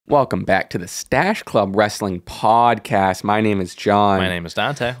Welcome back to the Stache Club Wrestling Podcast. My name is John. My name is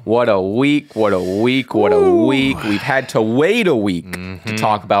Dante. What a week, what a week, what a week. We've had to wait a week to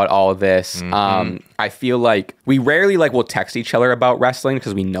talk about all of this. I feel like we rarely will text each other about wrestling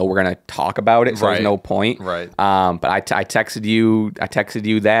because we know we're going to talk about it, so there's no point. Right. But I texted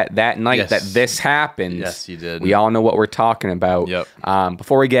you that night that this happened. Yes, you did. We all know what we're talking about. Yep.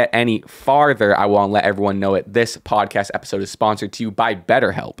 Before we get any farther, I want to let everyone know that this podcast episode is sponsored to you by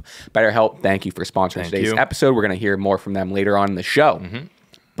BetterHelp. BetterHelp, thank you for sponsoring today's episode. We're going to hear more from them later on in the show.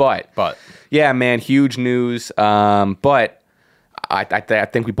 But yeah, man, huge news. But I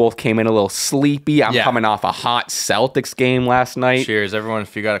think we both came in a little sleepy. I'm coming off a hot Celtics game last night. Cheers, everyone.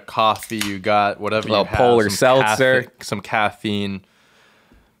 If you got a coffee, you got whatever you have. Polar seltzer. Some caffeine.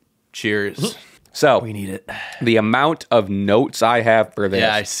 Cheers. So we need it. The amount of notes I have for this.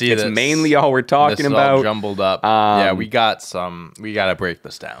 Yeah, I see it's mainly all we're talking about. All jumbled up. Yeah, we got some. We got to break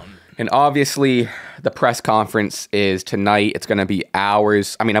this down. And obviously, the press conference is tonight. It's going to be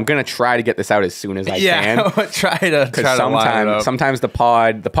hours. I mean, I'm going to try to get this out as soon as I can. Yeah, try to line it up. Sometimes the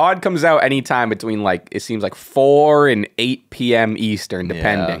pod comes out anytime between it seems like 4 and 8 p.m. Eastern,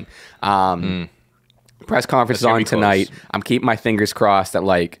 depending. Press conference is on tonight. Close. I'm keeping my fingers crossed that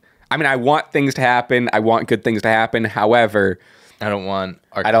I want things to happen. I want good things to happen. However, I don't want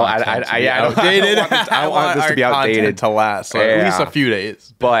our I don't want this to be outdated to last at least a few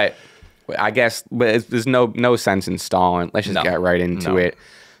days. But I guess there's no sense in stalling. Let's just get right into it.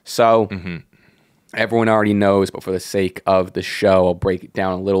 So everyone already knows, but for the sake of the show, I'll break it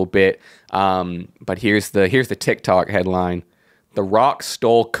down a little bit. But here's the TikTok headline: The Rock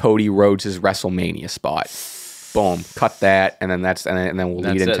stole Cody Rhodes' WrestleMania spot. Boom, cut that, and then we'll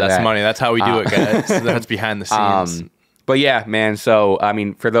lead into that. That's money. That's how we do it, guys. That's behind the scenes. But yeah, man. So I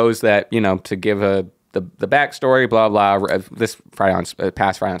mean, for those that to give the backstory, blah blah. This past Friday on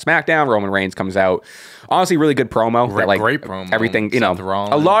SmackDown, Roman Reigns comes out. Honestly, really good promo. Great promo. Everything,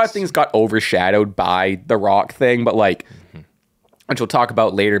 a lot of things got overshadowed by the Rock thing, but which we'll talk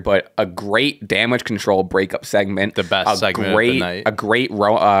about later. But a great Damage CTRL breakup segment, the best segment of the night. A great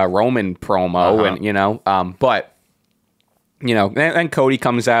Roman promo, and Cody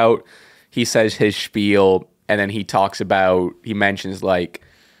comes out. He says his spiel. And then he mentions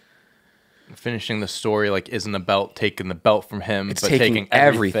finishing the story isn't about taking the belt from him, it's but taking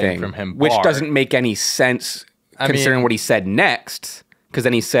everything from him, which doesn't make any sense considering what he said next. Because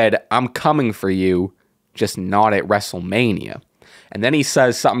then he said, "I'm coming for you, just not at WrestleMania." And then he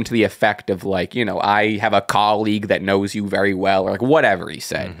says something to the effect of I have a colleague that knows you very well, or whatever he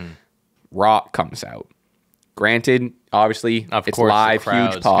said. Rock comes out. Granted, obviously, it's live,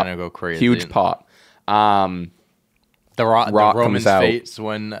 huge pop, gonna go crazy. Huge pop. The Roman's face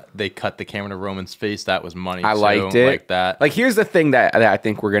when they cut the camera to Roman's face, that was money. I liked it. Like that. Here's the thing that I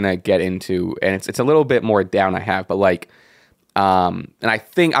think we're gonna get into, and it's a little bit more down I have, but and I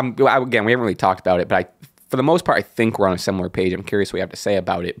think we haven't really talked about it, but for the most part, I think we're on a similar page. I'm curious what you have to say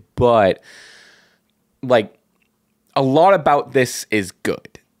about it, but a lot about this is good.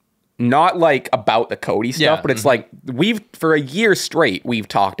 Not about the Cody stuff, but it's we've for a year straight we've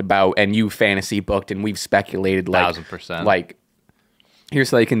talked about, and you fantasy booked, and we've speculated 1000%. Here's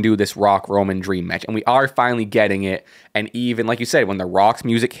so they can do this Rock Roman dream match, and we are finally getting it. And even like you said, when the Rock's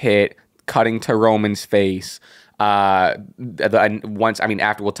music hit, cutting to Roman's face, after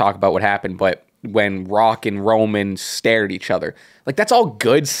we'll talk about what happened, but when Rock and Roman stared at each other, that's all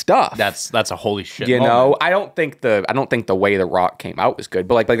good stuff. That's a holy shit. Moment. I don't think the way the Rock came out was good,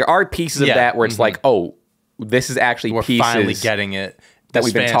 but there are pieces of that where it's oh, this is actually we're pieces finally getting it. That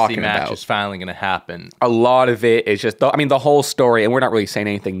we've been talking match about. Is finally going to happen. A lot of it is just the whole story, and we're not really saying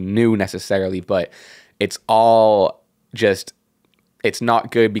anything new necessarily, but it's all just it's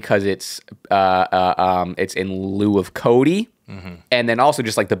not good because it's in lieu of Cody. And then also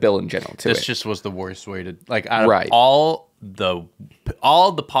just the bill in general too. This just was the worst way to out of all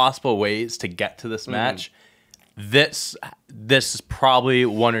the possible ways to get to this match. This is probably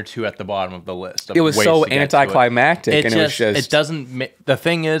one or two at the bottom of the list. It was so anticlimactic, and it doesn't. The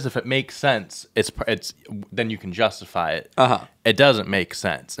thing is, if it makes sense, it's then you can justify it. It doesn't make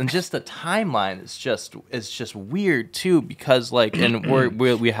sense, and just the timeline is just weird too, because and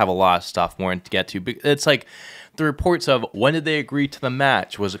we have a lot of stuff more to get to. But it's the reports of when did they agree to the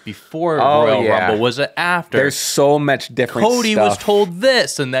match? Was it before Royal Rumble? Was it after? There's so much different Cody stuff. was told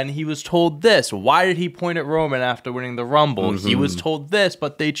this, and then he was told this. Why did he point at Roman after winning the Rumble? He was told this,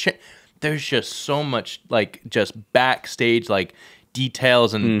 but they there's just so much just backstage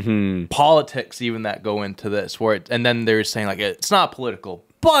details and politics even that go into this. And then they're saying it's not political.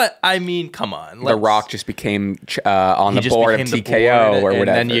 But I mean, come on. The Rock just became on the board of TKO or whatever. And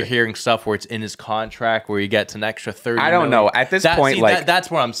then you're hearing stuff where it's in his contract where he gets an extra 30 I don't know. At this point,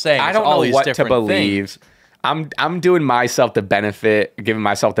 that's what I'm saying. I don't know what to believe. I'm doing myself the benefit, giving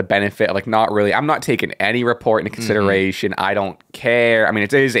myself the benefit of, like, not really. I'm not taking any report into consideration. I don't care. I mean,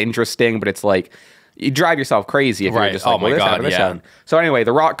 it is interesting, but it's like you drive yourself crazy if you're just like, well, this happened. So anyway,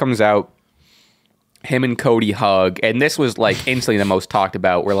 The Rock comes out. Him and Cody hug, and this was like instantly the most talked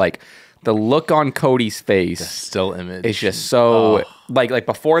about. Where like the look on Cody's face, the still image, is just so like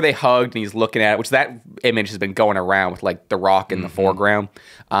before they hugged and he's looking at it, which that image has been going around with like The Rock in the foreground.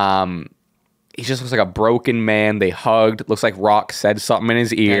 He just looks like a broken man. They hugged. Looks like Rock said something in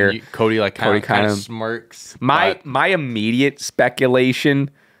his ear. Cody kind of smirks. My immediate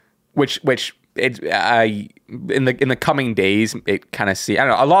speculation, which in the coming days, it kind of I don't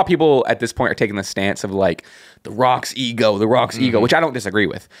know. A lot of people at this point are taking the stance of like the Rock's ego, which I don't disagree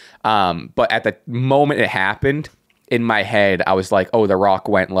with. But at the moment it happened, in my head, I was like, oh, The Rock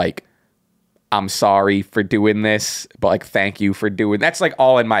went like, I'm sorry for doing this, but like, thank you for doing. That's like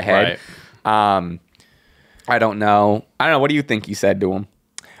all in my head. Right. I don't know. What do you think he said to him?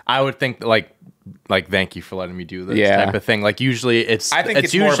 I would think like thank you for letting me do this type of thing. Like usually I think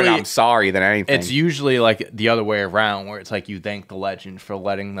it's more of an I'm sorry than anything. It's usually like the other way around where it's like you thank the legend for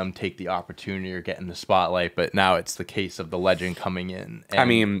letting them take the opportunity or get in the spotlight, but now it's the case of the legend coming in.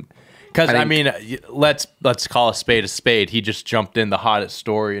 And let's call a spade. He just jumped in the hottest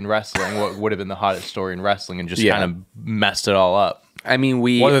story in wrestling, what would have been the hottest story in wrestling, and just kind of messed it all up. I mean,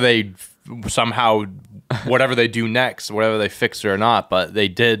 whether they somehow whatever they do next, whether they fix it or not, but they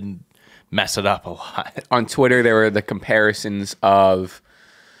did mess it up a lot. On Twitter, there were the comparisons of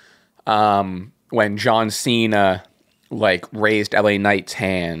when John Cena like raised LA Knight's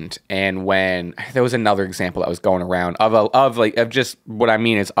hand, and when there was another example that was going around of just what I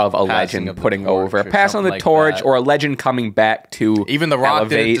mean is of a legend putting over, passing on the torch, or a legend coming back to even The Rock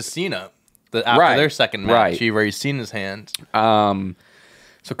did it to Cena after their second match. He raised Cena's hand.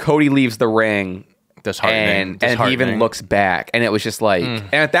 So Cody leaves the ring. And he even looks back, and it was just like,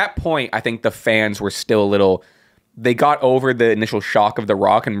 and at that point, I think the fans were still a little. They got over the initial shock of The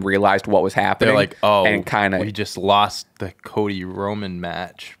Rock and realized what was happening. They're like, oh, and kind of we just lost the Cody Roman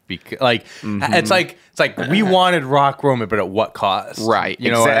match because, it's like we wanted Rock Roman, but at what cost? Right. You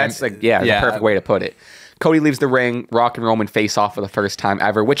know, that's the perfect way to put it. Cody leaves the ring. Rock and Roman face off for the first time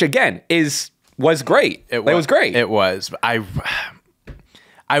ever, which again was great. It was great. It was.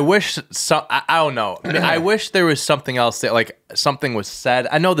 I wish I don't know. I mean, I wish there was something else that like something was said.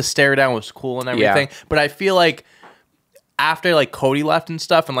 I know the stare down was cool and everything, but I feel like after like Cody left and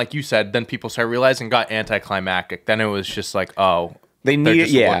stuff, and like you said, then people started realizing it got anticlimactic. Then it was just like, oh, they're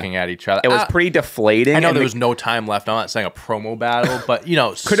just looking at each other. It was pretty deflating. I know there was no time left. I'm not saying a promo battle, but you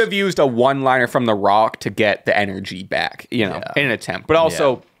know, could have used a one-liner from The Rock to get the energy back, you know, in an attempt. But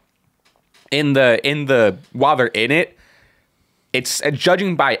also in the while they're in it. It's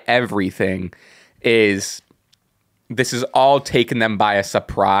judging by everything, this is all taking them by a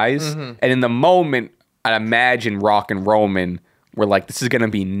surprise. And in the moment, I imagine Rock and Roman were like, this is going to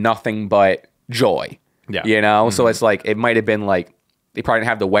be nothing but joy. Yeah. You know? So it's like, it might have been like, they probably didn't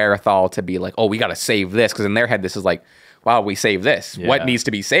have the wherewithal to be like, oh, we got to save this. Because in their head, this is like, wow, we saved this. Yeah. What needs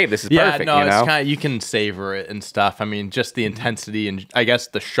to be saved? This is perfect. No, you know? It's kind of, you can savor it and stuff. I mean, just the intensity and I guess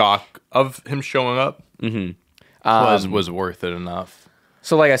the shock of him showing up. Was worth it enough.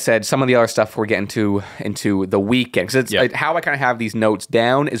 So like I said, some of the other stuff we're getting into the weekend, because it's like how I kind of have these notes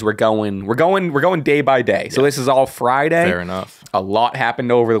down is we're going day by day. So this is all Friday. Fair enough. A lot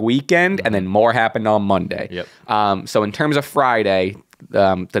happened over the weekend, and then more happened on Monday. Yep. So in terms of Friday,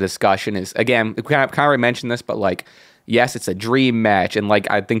 the discussion is, again, we kind of already mentioned this, but like, yes, it's a dream match, and like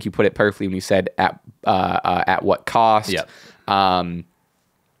I think you put it perfectly when you said at what cost. Yep.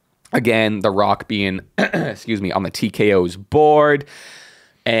 Again, The Rock being, excuse me, on the TKO's board.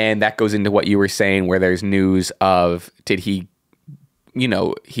 And that goes into what you were saying, where there's news of, did he, you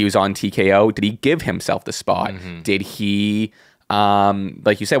know, he was on TKO. Did he give himself the spot? Did he,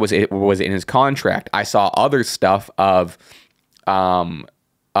 like you said, was it in his contract? I saw other stuff of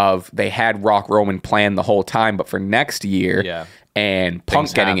they had Rock Roman planned the whole time, but for next year. Yeah. And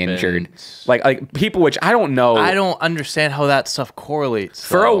Punk getting injured. Like people, which I don't know. I don't understand how that stuff correlates.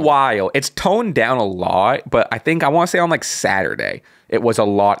 For a while, it's toned down a lot, but I think I want to say on like Saturday, it was a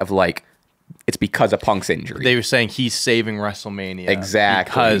lot of like, it's because of Punk's injury. They were saying he's saving WrestleMania.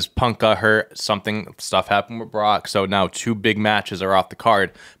 Exactly. Because Punk got hurt, stuff happened with Brock, so now 2 big matches are off the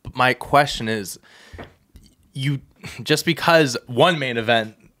card. But my question is, just because one main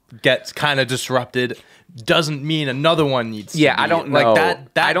event gets kind of disrupted doesn't mean another one needs to be. I don't know.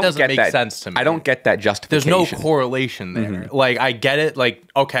 Like that doesn't make sense to me. I don't get that justification. There's no correlation there. Like I get it. Like,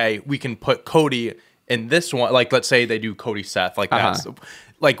 okay, we can put Cody in this one. Like, let's say they do Cody Seth. Like that's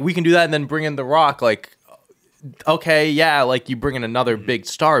like we can do that and then bring in The Rock. Like, okay, yeah, like you bring in another big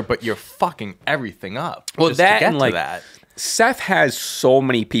star, but you're fucking everything up. Well, just that to get and like to that. Seth has so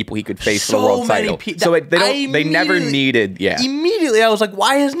many people he could face for the world title. They never needed. Immediately, I was like,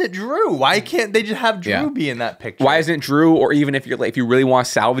 why isn't it Drew? Why can't they just have Drew be in that picture? Why isn't it Drew? Or even if you really want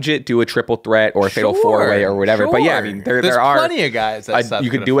to salvage it, do a triple threat or a fatal 4-way or whatever. But yeah, I mean, there are plenty of guys that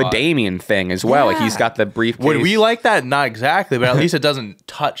you could do a Damien thing as well. Like he's got the briefcase. Would we like that? Not exactly, but at least it doesn't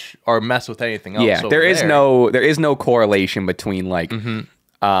touch or mess with anything else. Yeah, there is no correlation between like,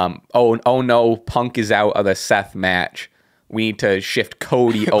 oh no, Punk is out of the Seth match. We need to shift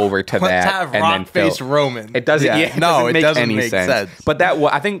Cody over to Let's that, have and Rock then face Roman. It doesn't. It doesn't make any sense. But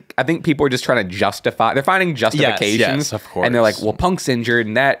I think people are just trying to justify. They're finding justifications, yes, of course. And they're like, well, Punk's injured,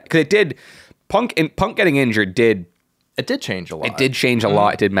 and that because it did. Punk getting injured did. It did change a lot. It did change a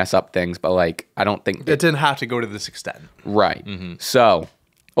lot. It did mess up things, but like I don't think it didn't have to go to this extent. Right. So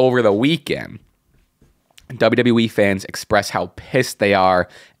over the weekend, WWE fans express how pissed they are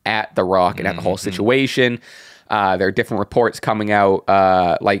at The Rock and at the whole situation. There are different reports coming out,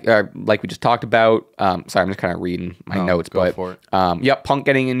 like we just talked about. Sorry, I'm just kind of reading my notes, but Punk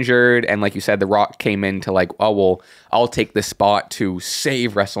getting injured, and like you said, The Rock came in to like, oh well, I'll take this spot to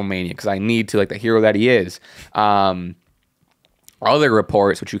save WrestleMania because I need to, like the hero that he is. Other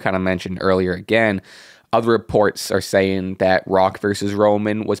reports, which you kind of mentioned earlier, again, other reports are saying that Rock versus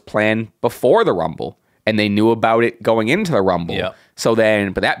Roman was planned before the Rumble, and they knew about it going into the Rumble. Yep. So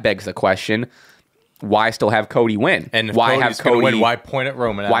then, but that begs the question. Why still have Cody win? And why have Cody win? Why point at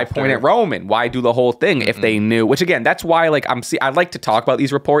Roman? Why point at Roman? Why do the whole thing if they knew? Which again, that's why like I like to talk about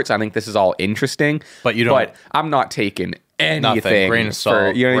these reports. I think this is all interesting, but you don't. But I'm not taking anything. Grain of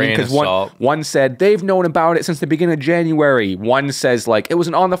salt. You know what I mean? Because one said they've known about it since the beginning of January. One says like it was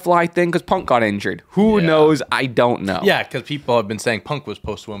an on the fly thing because Punk got injured. Who knows? I don't know. Yeah, because people have been saying Punk was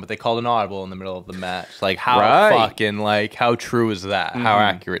supposed to win, but they called an audible in the middle of the match. Like how fucking like how true is that? How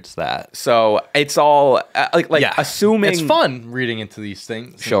accurate is that? So it's all assuming it's fun reading into these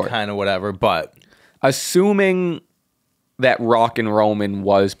things. Sure, kind of whatever. But assuming that Rock and Roman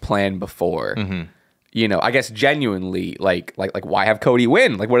was planned before. You know, I guess genuinely, like, why have Cody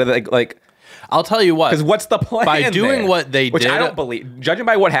win? Like, what are they like? I'll tell you what. Because what's the plan? By doing what they did, which I don't believe. Judging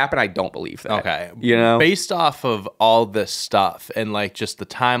by what happened, I don't believe that. Okay, you know, based off of all this stuff and like just the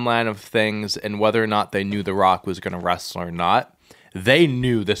timeline of things and whether or not they knew The Rock was going to wrestle or not, they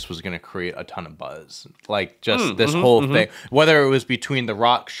knew this was going to create a ton of buzz. Like just this whole thing, whether it was between The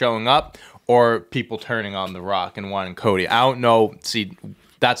Rock showing up or people turning on The Rock and wanting Cody. I don't know. See.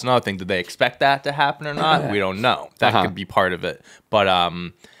 That's another thing. Did they expect that to happen or not? We don't know. That could be part of it. But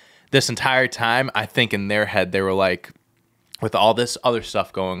this entire time, I think in their head, they were like, with all this other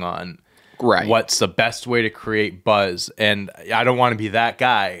stuff going on, what's the best way to create buzz? And I don't want to be that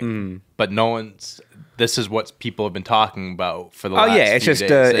guy, but this is what people have been talking about for the last few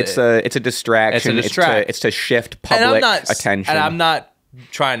days. It's a distraction. It's to shift public attention. And I'm not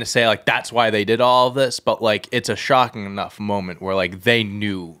trying to say like that's why they did all of this, but like it's a shocking enough moment where like they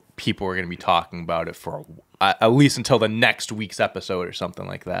knew people were going to be talking about it for at least until the next week's episode or something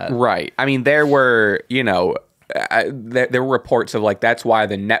like that. Right. I mean, there were there were reports of like that's why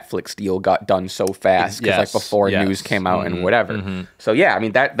the Netflix deal got done so fast because like before news came out and whatever. So yeah, I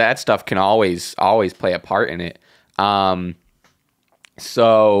mean that stuff can always play a part in it.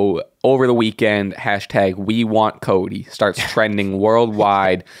 So over the weekend, hashtag We Want Cody starts trending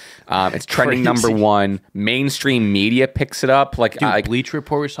worldwide. It's trending #1. Mainstream media picks it up. Like, Bleach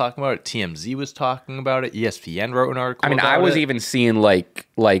Report was talking about it. TMZ was talking about it. ESPN wrote an article. I mean, I was even seeing like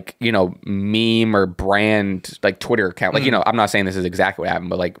meme or brand like Twitter account. Like I'm not saying this is exactly what happened,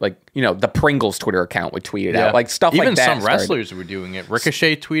 but like the Pringles Twitter account would tweet it out. Like stuff even like that. Even some wrestlers were doing it.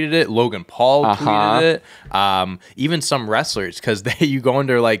 Ricochet tweeted it. Logan Paul tweeted it. Even some wrestlers because you go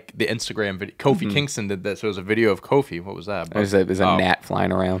under like the Instagram video. Kofi Kingston did this. So it was a video of Kofi. What was that? There's a gnat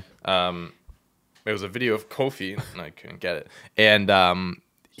flying around. It was a video of Kofi, and I couldn't get it. And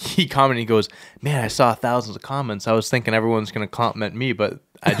he commented, he goes, "Man, I saw thousands of comments. I was thinking everyone's going to compliment me, but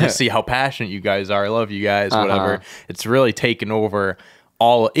I just see how passionate you guys are. I love you guys, whatever." It's really taken over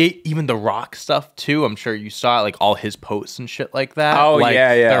even the Rock stuff, too. I'm sure you saw it, like all his posts and shit like that. Oh, like,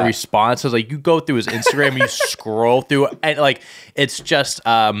 yeah. The responses, like you go through his Instagram and you scroll through, and like it's just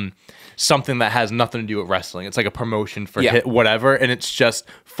something that has nothing to do with wrestling. It's like a promotion for whatever, and it's just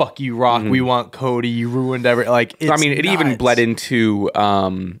fuck you, Rock. We want Cody. You ruined everything. Like, it's it even bled into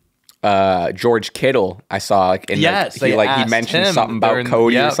George Kittle, I saw like he mentioned something about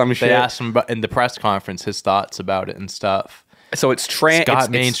Cody or some shit. They asked him about, in the press conference his thoughts about it and stuff. So it's got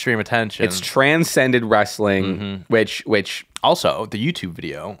mainstream attention. It's transcended wrestling, which also the YouTube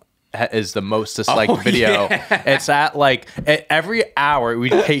video is the most disliked video. Yeah. It's at like every hour we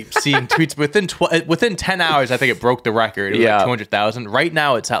keep seeing tweets within 10 hours. I think it broke the record. It was like 200,000. Right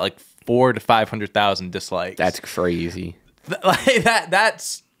now it's at like 400,000 to 500,000 dislikes. That's crazy. Like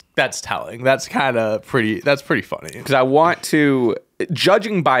that's telling. That's kind of pretty. That's pretty funny. Because I want to,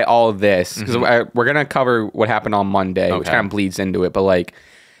 judging by all of this, because we're gonna cover what happened on Monday, which kind of bleeds into it. But like,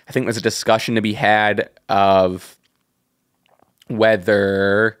 I think there's a discussion to be had of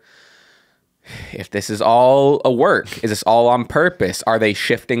whether, if this is all a work, is this all on purpose? Are they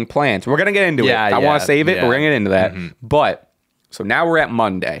shifting plans? We're gonna get into it. I want to save it, but we're gonna get into that. But so now we're at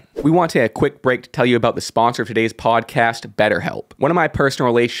Monday. We want to take a quick break to tell you about the sponsor of today's podcast, BetterHelp. One of my personal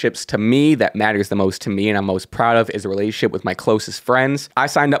relationships to me that matters the most to me and I'm most proud of is the relationship with my closest friends. I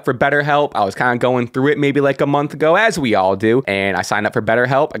signed up for BetterHelp. I was kind of going through it maybe like a month ago, as we all do. And I signed up for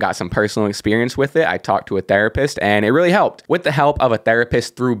BetterHelp. I got some personal experience with it. I talked to a therapist and it really helped. With the help of a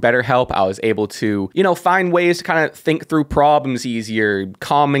therapist through BetterHelp, I was able to, find ways to kind of think through problems easier,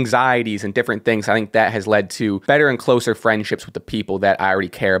 calm anxieties and different things. I think that has led to better and closer friendships with the people that I already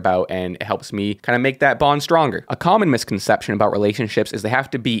care about, and it helps me kind of make that bond stronger. A common misconception about relationships is they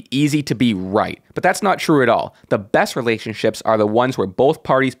have to be easy to be right, but that's not true at all. The best relationships are the ones where both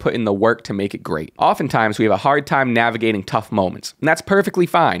parties put in the work to make it great. Oftentimes, we have a hard time navigating tough moments, and that's perfectly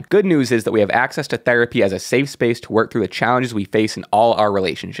fine. Good news is that we have access to therapy as a safe space to work through the challenges we face in all our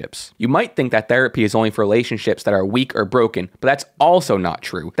relationships. You might think that therapy is only for relationships that are weak or broken, but that's also not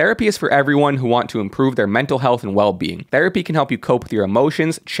true. Therapy is for everyone who want to improve their mental health and well-being. Therapy can help you cope with your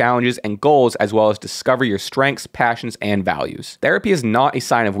emotions, challenges, and goals, as well as discover your strengths, passions, and values. Therapy is not a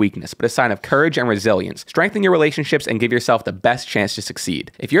sign of weakness, but a sign of courage and resilience. Strengthen your relationships and give yourself the best chance to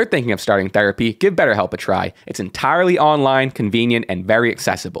succeed. If you're thinking of starting therapy, give BetterHelp a try. It's entirely online, convenient, and very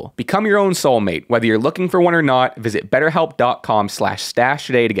accessible. Become your own soulmate. Whether you're looking for one or not, visit betterhelp.com/stash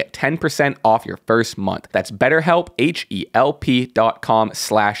today to get 10% off your first month. That's BetterHelp,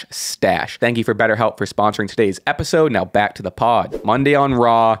 HELP.com/stash. Thank you for BetterHelp for sponsoring today's episode. Now back to the pod. Monday on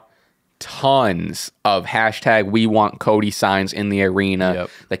Raw, tons of hashtag we want Cody signs in the arena. Yep.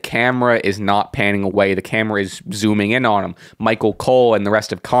 The camera is not panning away. The camera is zooming in on him. Michael Cole and the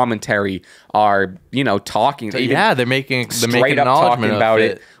rest of commentary are, talking. They're making straight up talking about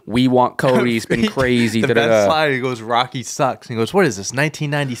it. We want Cody. It's been crazy. The best slide, he goes, Rocky sucks. And he goes, what is this,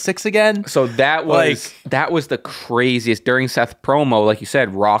 1996 again? So that was the craziest. During Seth promo, like you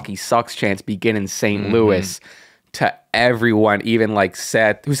said, Rocky sucks chants begin in St. Louis. To everyone, even like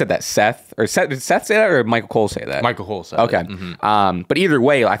Seth. Who said that? Seth? Or Seth? Did Seth say that, or Michael Cole say that? Michael Cole said okay. It. But either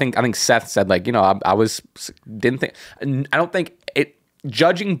way, I think Seth said like, I don't think it.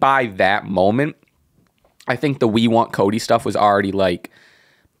 Judging by that moment, I think the we want Cody stuff was already like,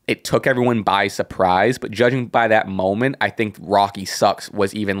 it took everyone by surprise. But judging by that moment, I think Rocky sucks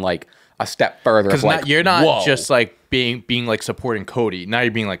was even like a step further. Because you're not just like being like supporting Cody. Now you're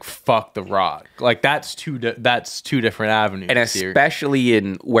being like, fuck The Rock. Like that's two different avenues. And especially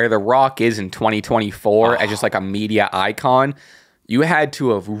in where The Rock is in 2024 as just like a media icon, you had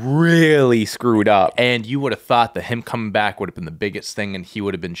to have really screwed up. And you would have thought that him coming back would have been the biggest thing, and he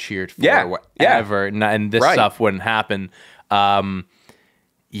would have been cheered for whatever. And this stuff wouldn't happen.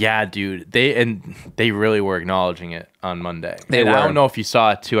 Yeah, dude. They really were acknowledging it on Monday. I don't know if you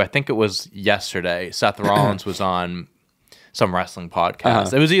saw it too. I think it was yesterday. Seth Rollins was on some wrestling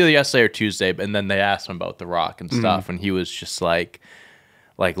podcast. It was either yesterday or Tuesday, and then they asked him about The Rock and stuff, and he was just like,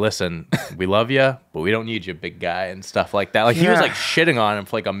 listen, we love you, but we don't need you, big guy, and stuff like that. Like he was like shitting on him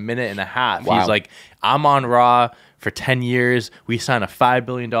for like a minute and a half. Wow. He's like, I'm on Raw for 10 years. We signed a $5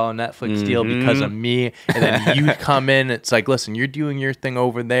 billion Netflix deal because of me. And then you come in. It's like, listen, you're doing your thing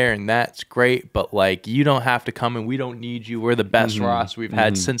over there, and that's great. But like, you don't have to come in. We don't need you. We're the best roster we've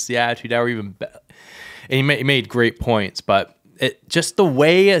had since the Attitude Era. Even and he made great points, but it just the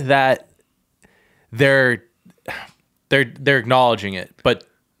way that they're acknowledging it, but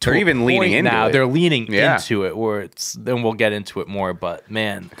they're even leaning into now. it. They're leaning into it, where it's. Then we'll get into it more. But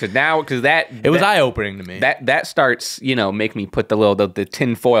man, because that was eye opening to me. That starts, make me put the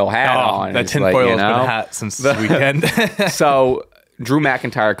tinfoil hat on. That tinfoil has been a hat since the weekend. So Drew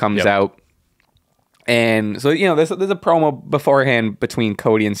McIntyre comes out, and so there's a promo beforehand between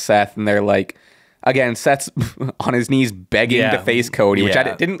Cody and Seth, and they're like, Again, Seth's on his knees begging to face Cody, which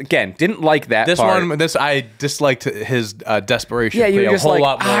I didn't like that part. I disliked his desperation. Yeah, you were just a whole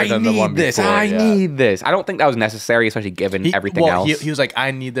like, lot more than the one before. I need this. I don't think that was necessary, especially given everything else. He was like, I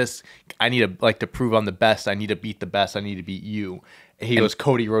need this. I need to prove I'm the best. I need to beat the best. I need to beat you. He goes,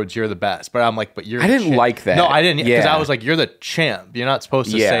 Cody Rhodes, you're the best. But I'm like, but you're. I didn't like that. No, I didn't, because I was like, you're the champ. You're not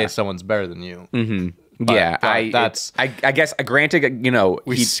supposed to say someone's better than you. Mm-hmm. I guess, granted,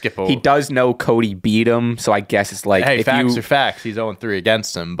 he does know Cody beat him, so I guess it's like, hey, facts are facts. He's 0-3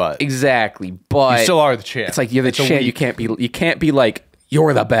 against him, but exactly, but you still are the champ. It's like you're the champ. You can't be like,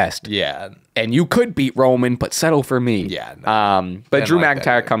 you're the best. Yeah, and you could beat Roman, but settle for me. Yeah, no, but Drew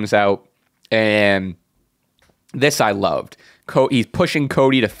McIntyre comes out, and this I loved. He's pushing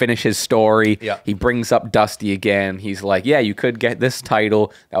Cody to finish his story. Yeah. He brings up Dusty again. He's like, yeah, you could get this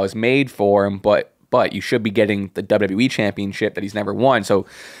title that was made for him, but you should be getting the WWE Championship that he's never won. So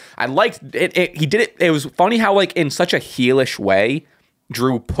I liked it. He did it. It was funny how, like, in such a heelish way,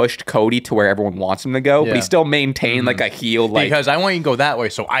 Drew pushed Cody to where everyone wants him to go, but he still maintained like a heel, like, because I want you to go that way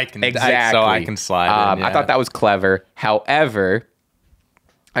so I can exactly. I can slide in. Yeah. I thought that was clever. However,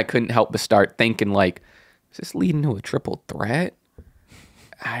 I couldn't help but start thinking, like, is this leading to a triple threat?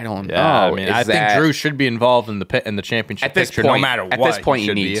 I don't know. I mean, I think Drew should be involved in the championship at this picture, point, no matter what. At this point,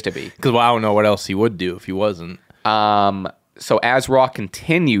 he needs to be. Because I don't know what else he would do if he wasn't. So as Raw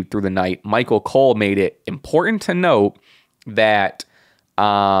continued through the night, Michael Cole made it important to note that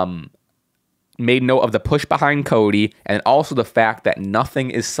made note of the push behind Cody, and also the fact that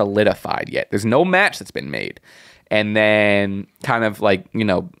nothing is solidified yet. There's no match that's been made. And then kind of like,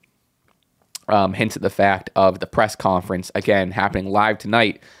 hints at the fact of the press conference, again, happening live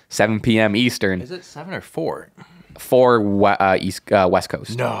tonight, 7 p.m. Eastern. Is it 7 or 4? 4 West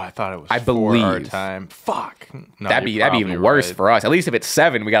Coast. No, I thought it was 4 believe. Our time. Fuck. No, that'd be even worse for us. At least if it's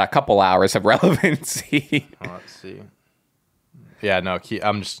 7, we got a couple hours of relevancy. Let's see. Yeah, no,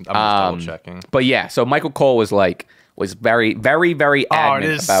 I'm just double checking. But yeah, so Michael Cole was very, very, very adamant. Oh,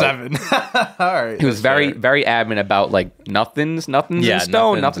 it is about, 7. All right. He was very, very adamant about, like, nothing's in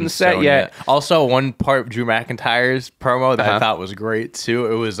stone, nothing's set yet. Also, one part of Drew McIntyre's promo that I thought was great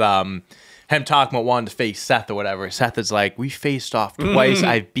too. It was him talking about wanting to face Seth or whatever. Seth is like, we faced off twice.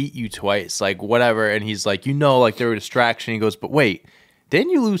 I beat you twice, like whatever. And he's like, like they were a distraction. He goes, but wait, didn't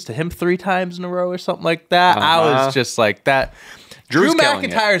you lose to him 3 times in a row or something like that? I was just like that. Drew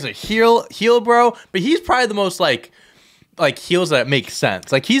McIntyre's a heel, bro, but he's probably the most like heels that make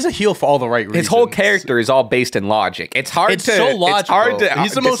sense. Like, he's a heel for all the right reasons. His whole character is all based in logic. It's so logical. It's hard to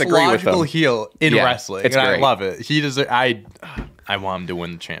he's the most logical heel in wrestling. It's great. I love it. I want him to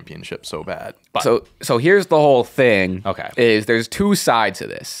win the championship so bad. But. So here's the whole thing. Okay. Is there's 2 sides to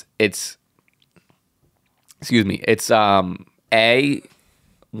this. It's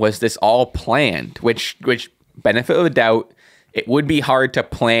was this all planned? Which benefit of the doubt, it would be hard to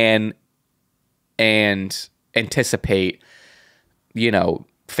plan and anticipate,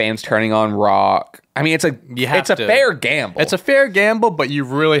 fans turning on Rock. I mean, it's a fair gamble. It's a fair gamble, but you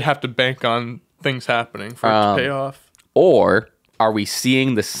really have to bank on things happening for it to pay off. Or are we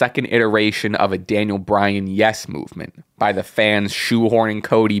seeing the second iteration of a Daniel Bryan yes movement by the fans shoehorning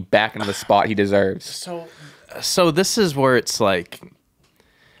Cody back into the spot he deserves? So this is where it's like,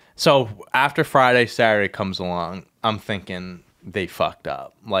 so after Friday, Saturday comes along, I'm thinking they fucked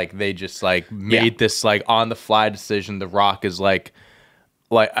up. Like, they just made this on the fly decision. The Rock is like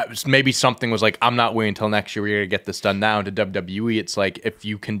maybe something was like, I'm not waiting until next year. We're gonna get this done now. And to WWE, it's like, if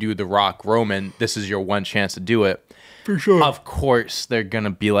you can do the Rock Roman, this is your one chance to do it. For sure. Of course, they're gonna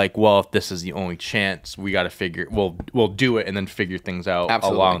be like, well, if this is the only chance, we got to figure. We'll do it and then figure things out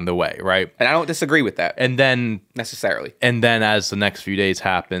along the way, right? And I don't disagree with that. And then necessarily. And then as the next few days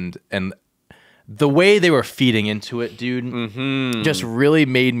happened, and the way they were feeding into it, dude, just really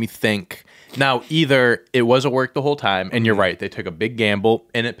made me think. Now, either it was a work the whole time, and you're right, they took a big gamble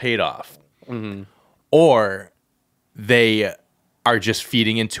and it paid off, or they are just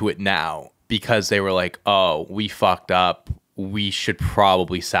feeding into it now because they were like, oh, we fucked up. We should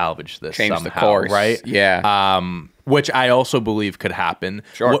probably salvage this somehow, the course, right? Yeah. Which I also believe could happen.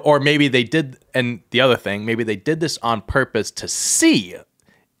 Sure. Or maybe they did, and the other thing, maybe they did this on purpose to see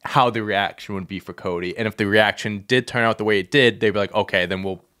how the reaction would be for Cody. And if the reaction did turn out the way it did, they'd be like, okay, then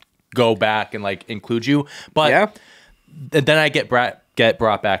we'll go back and include you. But then I get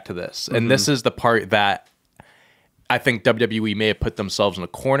brought back to this. And this is the part that I think WWE may have put themselves in a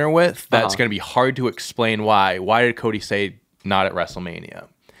corner with. That's going to be hard to explain why. Why did Cody say not at WrestleMania?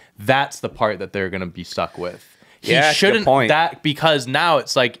 That's the part that they're going to be stuck with. He shouldn't because now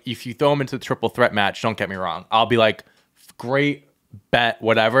it's like, if you throw him into the triple threat match, don't get me wrong, I'll be like, great, bet,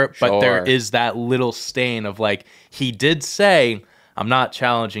 whatever. But there is that little stain of like, he did say, I'm not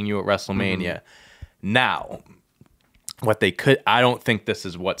challenging you at WrestleMania. Now, what they could, I don't think this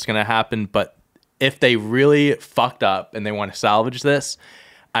is what's going to happen, but if they really fucked up and they want to salvage this,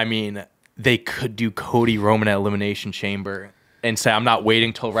 I mean, they could do Cody Roman at Elimination Chamber and say, I'm not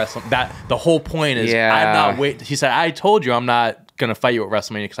waiting till WrestleMania. That the whole point is, I'm not waiting. He said, I told you I'm not going to fight you at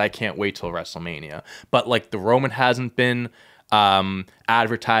WrestleMania because I can't wait till WrestleMania. But like the Roman hasn't been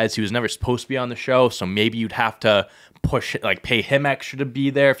advertised. He was never supposed to be on the show. So maybe you'd have to push it, like pay him extra to be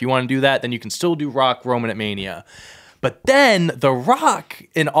there. If you want to do that, then you can still do Rock Roman at Mania. But then The Rock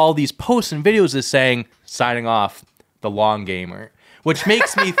in all these posts and videos is saying, signing off, the long gamer. Which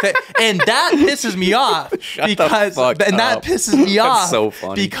makes me think, and that pisses me off because, that pisses me off. So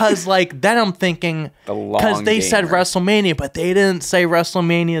funny. Because like then I'm thinking, because they said WrestleMania, but they didn't say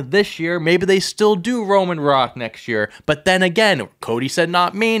WrestleMania this year. Maybe they still do Roman Rock next year. But then again, Cody said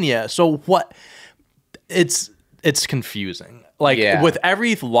not Mania. So what? It's confusing. Like with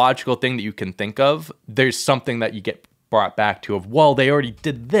every logical thing that you can think of, there's something that you get brought back to of, well, they already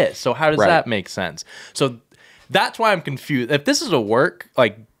did this. So how does that make sense? So that's why I'm confused. If this is a work,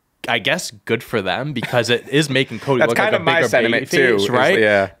 like, I guess good for them because it is making Cody look like a bigger sentiment too,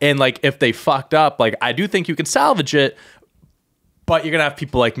 right? And like, if they fucked up, like, I do think you can salvage it, but you're gonna have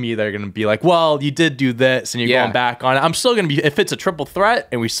people like me that are gonna be like, well, you did do this, and you're going back on it. I'm still gonna be, if it's a triple threat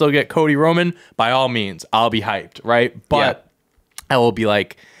and we still get Cody Roman, by all means, I'll be hyped, right? But I will be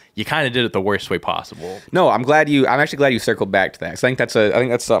like, you kind of did it the worst way possible. No, I'm actually glad you circled back to that. So I think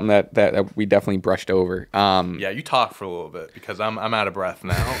that's something that we definitely brushed over. You talk for a little bit because I'm out of breath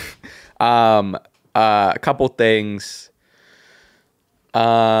now. A couple things.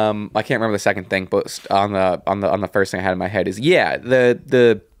 I can't remember the second thing, but on the first thing I had in my head is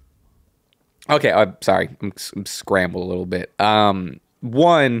Okay, I'm sorry, I'm scrambled a little bit.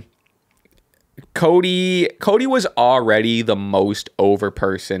 One. Cody was already the most over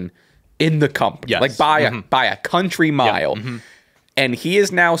person in the company, like by a country mile, and he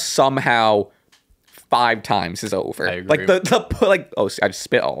is now somehow 5 times as over. I agree. Like I just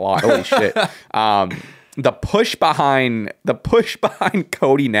spit a lot. Holy shit! The push behind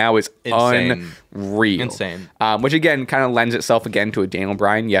Cody now is unreal, insane. Which again kind of lends itself again to a Daniel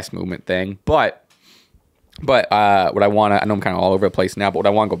Bryan yes movement thing, but what I know I'm kind of all over the place now, but what I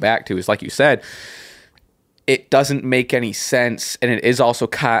want to go back to is, like you said, it doesn't make any sense, and it is also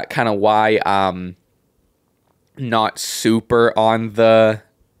kind of why I'm not super on the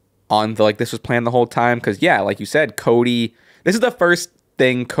like this was planned the whole time, because like you said, Cody, this is the first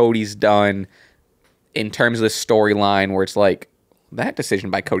thing Cody's done in terms of the storyline where it's like, that decision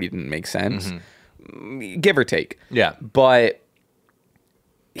by Cody didn't make sense, give or take. Yeah, but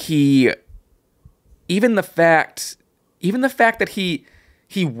Even the fact that he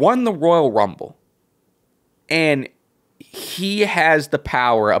won the Royal Rumble and he has the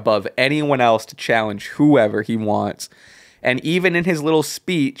power above anyone else to challenge whoever he wants. And even in his little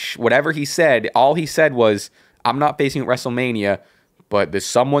speech, whatever he said, all he said was, I'm not facing at WrestleMania, but there's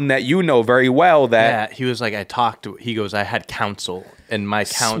someone that you know very well that... Yeah, he was like, he goes, I had counsel, and my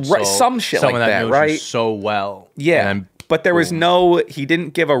counsel... Some shit like that, knows right? You so well. Yeah. But there was he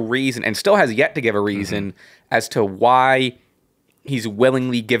didn't give a reason, and still has yet to give a reason as to why he's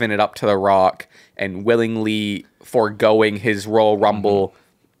willingly given it up to The Rock and willingly foregoing his Royal Rumble,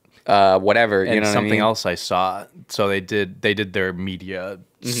 whatever. And you know something what I mean? else I saw. So they did their media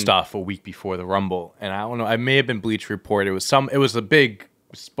stuff a week before the Rumble, and I don't know. I may have been Bleach Report. It was a big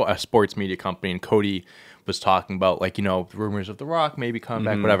sports media company, and Cody was talking about like rumors of The Rock maybe coming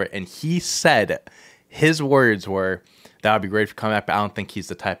back, whatever. And he said his words were, that would be great if you come back, but I don't think he's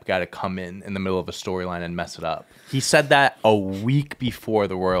the type of guy to come in the middle of a storyline and mess it up. He said that a week before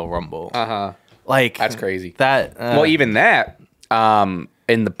the Royal Rumble. Like, that's crazy. Well, even that, in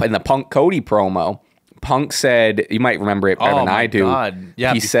the Punk Cody promo, Punk said, you might remember it better than I do. God.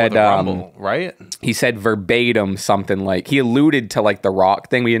 Yeah, he said, the Rumble, right? He said verbatim something like, he alluded to like the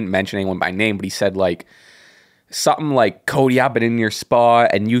Rock thing. We didn't mention anyone by name, but he said like, something like, Cody, I've been in your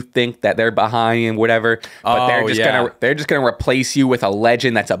spot, and you think that they're behind and whatever, but they're just gonna replace you with a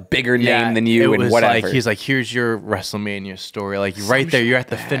legend that's a bigger name than you, and whatever. Like, he's like, here's your WrestleMania story. Like, right there, you're at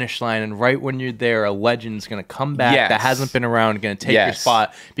the finish line, and right when you're there, a legend's gonna come back that hasn't been around, gonna take your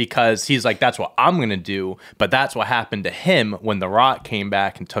spot, because he's like, that's what I'm gonna do. But that's what happened to him when The Rock came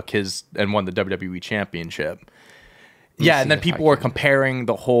back and won the WWE Championship. Yeah, and then people were comparing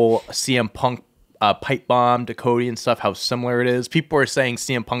the whole CM Punk pipe bomb to Cody and stuff, how similar it is. People are saying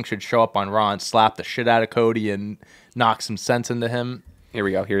CM Punk should show up on Raw and slap the shit out of Cody and knock some sense into him. Here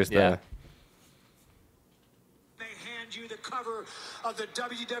we go. Here's the... They hand you the cover of the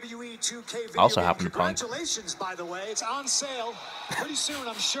WWE 2K video Also game. happened to Punk. Congratulations, by the way. It's on sale pretty soon,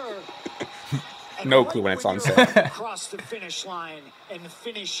 I'm sure. No clue when it's on sale. Across the finish line and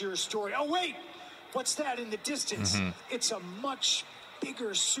finish your story. Oh, wait. What's that in the distance? It's a much bigger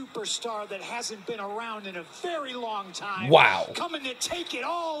superstar that hasn't been around in a very long time. Wow. Coming to take it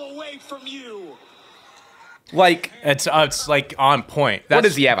all away from you. Like, it's like on point. What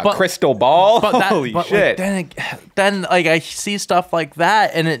does he have? A crystal ball? Holy shit! Then I see stuff like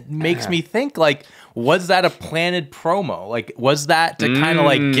that, and it makes me think like, was that a planted promo? Like, was that to kind of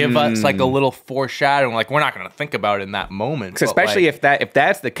like give us like a little foreshadowing? Like, we're not going to think about it in that moment. Especially if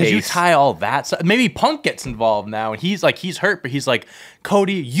that's the case. Because you tie all that. So maybe Punk gets involved now, and he's hurt, but he's like,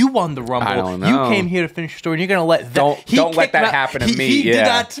 Cody, you won the Rumble. I don't know. You came here to finish your story, and you're going to let that. Don't let that happen to me. He did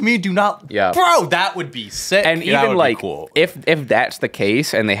that to me. Do not. Yeah. Bro, that would be sick. And even like, cool. if that's the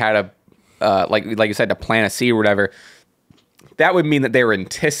case, and they had a like you said, to plant a seed or whatever, that would mean that they were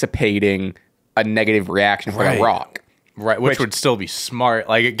anticipating a negative reaction for The Rock. Right, which would still be smart.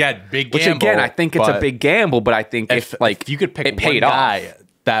 Like, again, big gamble. Which, again, I think it's a big gamble, but I think if you could pick one guy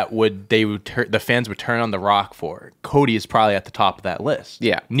that the fans would turn on The Rock for, Cody is probably at the top of that list.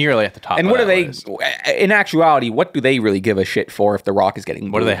 Yeah. Nearly at the top and of what that do they, list. in actuality, what do they really give a shit for if The Rock is getting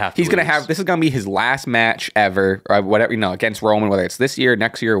booed? What do they have to He's going to have, this is going to be his last match ever, or whatever, against Roman, whether it's this year,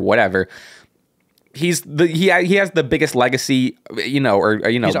 next year, whatever. He has the biggest legacy, or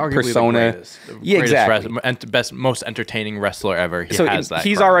he's persona. The greatest most entertaining wrestler ever. He has that.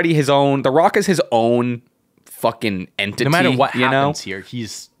 He's already his own. The Rock is his own fucking entity. No matter what happens here,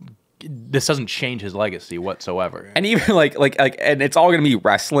 this doesn't change his legacy whatsoever. And even like, and it's all gonna be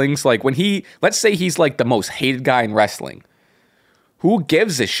wrestling. So like when let's say he's like the most hated guy in wrestling. Who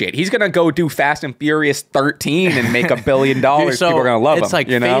gives a shit? He's gonna go do Fast and Furious 13 and make $1 billion. So people are gonna love him. It's like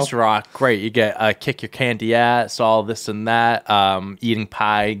face Rock, great. You get kick your candy ass, all this and that. Eating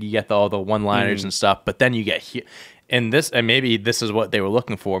pie, you get all the one-liners and stuff. But then you get and maybe this is what they were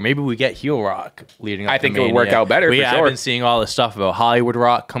looking for. Maybe we get heel Rock leading up. I think it would work out better. I've been seeing all this stuff about Hollywood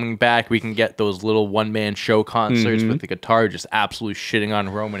Rock coming back. We can get those little one-man show concerts with the guitar just absolutely shitting on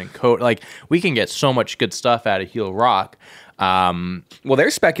Roman and Cody. Like, we can get so much good stuff out of heel Rock. Well,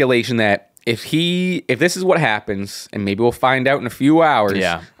 there's speculation that if this is what happens, and maybe we'll find out in a few hours.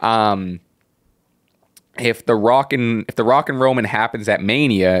 Yeah. If the Rock and Roman happens at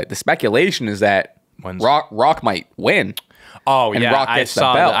Mania, the speculation is that Rock might win. Oh, and yeah. Rock gets the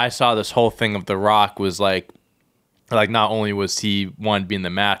belt. I saw this whole thing of The Rock was like not only was he one being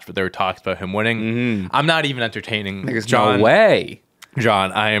the match, but there were talks about him winning. I'm not even entertaining. There's no way.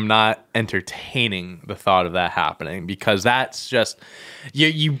 John, I am not entertaining the thought of that happening, because that's just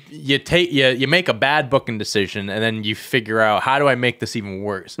you make a bad booking decision and then you figure out, how do I make this even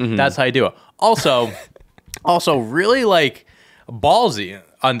worse? That's how you do it. Also really like ballsy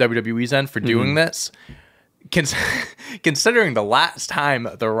on WWE's end for doing this. Considering the last time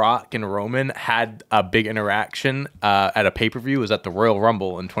The Rock and Roman had a big interaction at a pay-per-view was at the Royal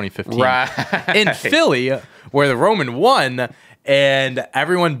Rumble in 2015 in Philly, where the Roman won. And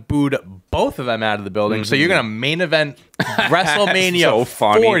everyone booed both of them out of the building. So you're gonna main event WrestleMania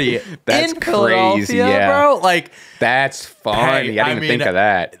 40 That's in Philadelphia, crazy, bro. Like, that's funny. I didn't even think of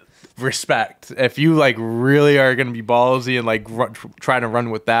that. Respect. If you like really are gonna be ballsy and like try to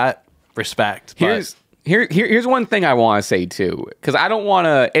run with that, respect. Here's one thing I want to say too, because I don't want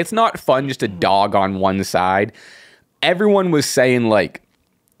to. It's not fun just to dog on one side. Everyone was saying like,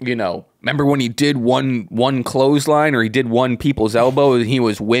 remember when he did one clothesline, or he did one people's elbow and he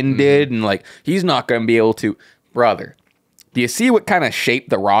was winded and like, he's not going to be able to. Brother, do you see what kind of shape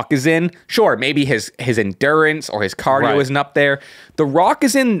The Rock is in? Sure, maybe his endurance or his cardio isn't up there. The Rock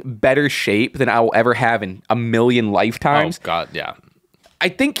is in better shape than I will ever have in a million lifetimes. Oh, God, yeah. I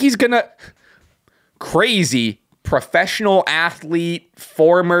think he's going to... Crazy professional athlete,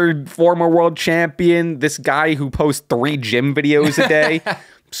 former world champion, this guy who posts 3 gym videos a day.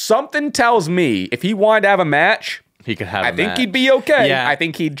 Something tells me if he wanted to have a match, he could have. I think he'd be okay. Yeah. I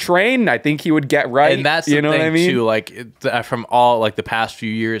think he'd train. I think he would get right. And that's the thing, what I mean? Too. Like from all like the past few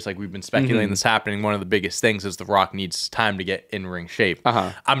years, like we've been speculating this happening. One of the biggest things is The Rock needs time to get in ring shape.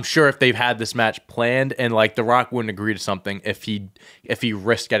 I'm sure if they've had this match planned, and like The Rock wouldn't agree to something if he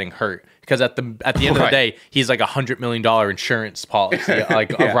risked getting hurt. Because at the end of the day, he's like $100 million insurance policy,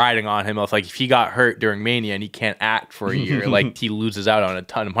 like riding on him. If he got hurt during Mania and he can't act for a year, like he loses out on a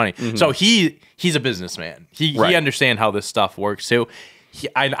ton of money. So he's a businessman. He understands how this stuff works too.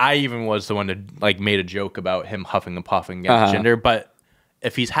 I even was the one that like made a joke about him huffing and puffing against Jinder. But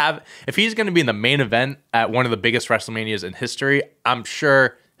if he's going to be in the main event at one of the biggest WrestleManias in history, I'm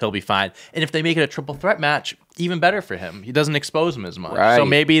sure he'll be fine. And if they make it a triple threat match, even better for him. He doesn't expose him as much. Right. So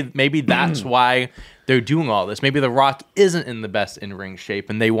maybe that's why they're doing all this. Maybe The Rock isn't in the best in-ring shape,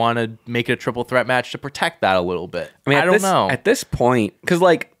 and they want to make it a triple threat match to protect that a little bit. I mean, I don't know. At this point, because,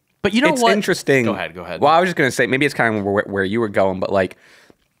 like, but you know it's what? Interesting. Go ahead. Well, I was just going to say, maybe it's kind of where you were going, but, like,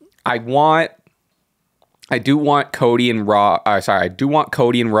 I do want Cody and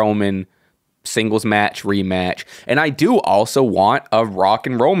Roman singles match rematch, and I do also want a Rock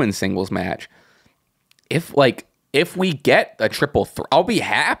and Roman singles match. If we get a triple threat, I'll be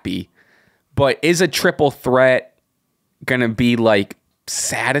happy. But is a triple threat gonna be like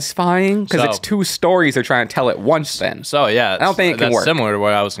satisfying? Because it's two stories they're trying to tell at once. Then, so yeah, I don't think it can work. Similar to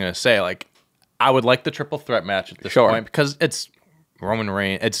what I was gonna say. Like, I would like the triple threat match at this point because it's Roman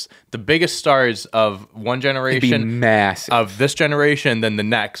Reigns. It's the biggest stars of one generation, massive of this generation, then the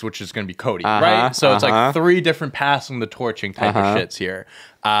next, which is going to be Cody, right? So it's like three different passing the torching type of shits here.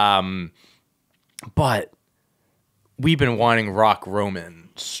 But we've been wanting Rock Roman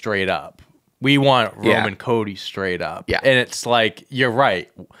straight up. We want Roman Cody straight up. Yeah. And it's like, you're right.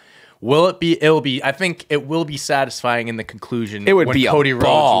 Will it be? I think it will be satisfying in the conclusion. It would when be Cody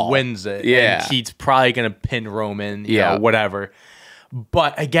Rhodes wins it. Yeah. And he's probably going to pin Roman, you know, whatever.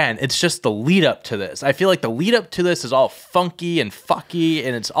 But again, it's just the lead up to this. I feel like the lead up to this is all funky and fucky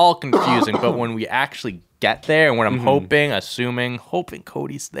and it's all confusing. But when we actually get there and when I'm hoping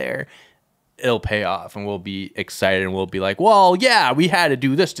Cody's there, it'll pay off and we'll be excited and we'll be like, well, yeah, we had to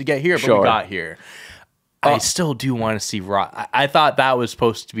do this to get here, but we got here. I still do want to see Rock. I thought that was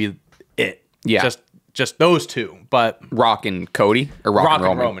supposed to be it. Yeah. Just those two. But Rock and Cody or Rock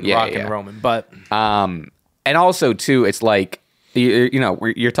and Roman. Rock and Roman. But and also too, it's like, you know,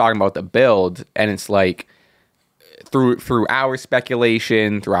 you're talking about the build, and it's like through our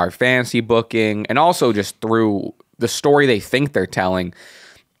speculation, through our fantasy booking, and also just through the story they think they're telling,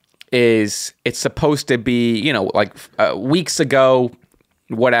 is it's supposed to be, you know, like weeks ago,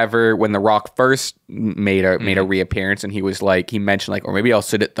 whatever, when The Rock first made a reappearance, and he was like, he mentioned like, or maybe I'll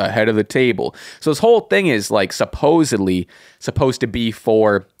sit at the head of the table. So this whole thing is like supposedly supposed to be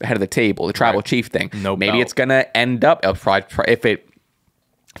for the head of the table, the tribal chief thing. Maybe it's gonna end up if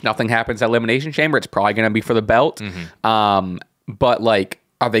nothing happens at Elimination Chamber, it's probably gonna be for the belt. But like,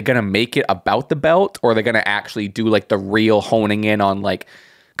 are they gonna make it about the belt, or are they gonna actually do like the real honing in on like?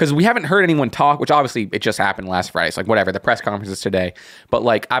 Because we haven't heard anyone talk, which obviously it just happened last Friday. It's like, whatever, the press conference is today. But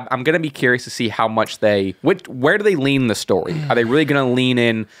like, I'm going to be curious to see how much where do they lean the story? Are they really going to lean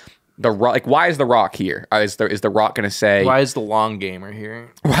in the Rock? Like, why is the Rock here? Is the Rock going to say, why is the long gamer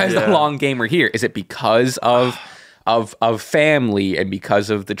here? Why is the long gamer here? Is it because of family and because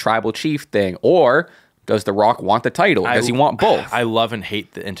of the tribal chief thing? Or does the Rock want the title? Does he want both? I love and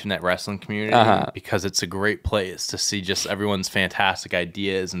hate the internet wrestling community because it's a great place to see just everyone's fantastic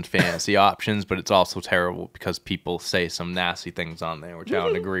ideas and fantasy options, but it's also terrible because people say some nasty things on there, which I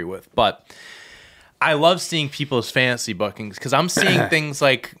don't agree with. But I love seeing people's fantasy bookings because I'm seeing things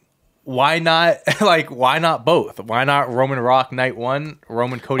like, why not both? Why not Roman Rock night 1,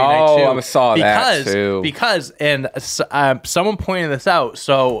 Roman Cody night 2? I saw that too. Because, and someone pointed this out,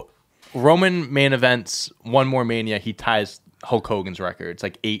 so Roman main events one more Mania, he ties Hulk Hogan's record. It's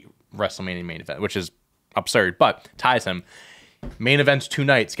like 8 WrestleMania main event, which is absurd, but ties him. Main events 2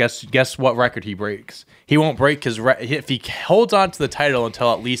 nights. Guess what record he breaks? He won't break his if he holds on to the title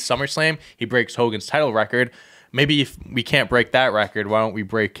until at least SummerSlam, he breaks Hogan's title record. Maybe if we can't break that record, why don't we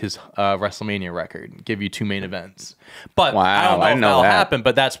break his WrestleMania record? Give you 2 main events. But I don't know if that'll happen,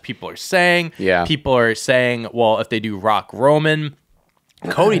 but that's what people are saying. Yeah. People are saying, well, if they do Rock Roman,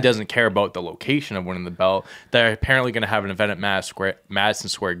 Cody doesn't care about the location of winning the belt. They're apparently going to have an event at Madison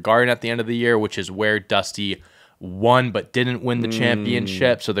Square Garden at the end of the year, which is where Dusty won but didn't win the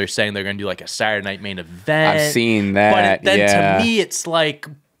championship. So they're saying they're going to do like a Saturday night main event. I've seen that. But then to me, it's like,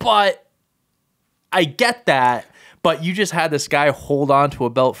 but I get that. But you just had this guy hold on to a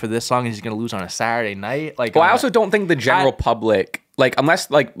belt for this long and he's going to lose on a Saturday night. Like, well, I also don't think the general public, like,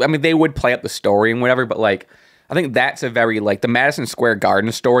 unless, like, I mean, they would play up the story and whatever, but like, I think that's a very, like, the Madison Square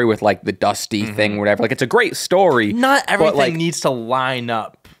Garden story with, like, the Dusty thing, whatever. Like, it's a great story. Not everything needs to line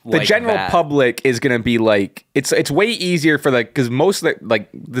up like the general public is going to be, like, it's way easier for the, because most of the, like,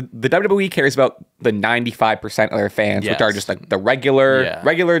 the WWE cares about the 95% of their fans, which are just, like, the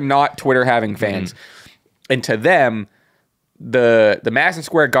regular, not Twitter-having fans. And to them, the Madison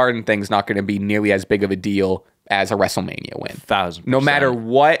Square Garden thing's not going to be nearly as big of a deal as a WrestleMania win. 1,000%. No matter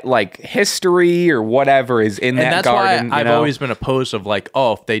what, like, history or whatever is in that garden. And that's why I've always been opposed of, like,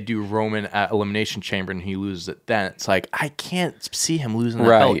 oh, if they do Roman at Elimination Chamber and he loses it, then it's like, I can't see him losing that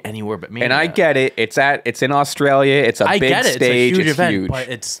belt anywhere but Mania. And I get it. It's in Australia. It's a big stage. It's a huge event, huge. But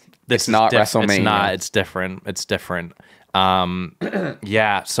it's not WrestleMania. It's not. It's different. It's different.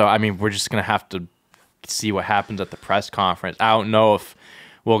 Yeah. So, I mean, we're just going to have to see what happens at the press conference. I don't know if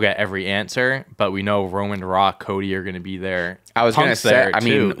we'll get every answer, but we know Roman, Rock, Cody are going to be there. I was going to say, I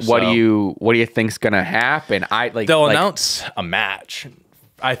mean, what do you think's going to happen? They'll announce a match.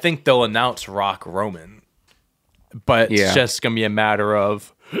 I think they'll announce Rock Roman, but it's just going to be a matter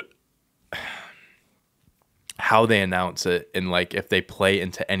of how they announce it and like if they play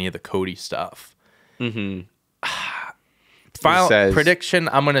into any of the Cody stuff. Final prediction,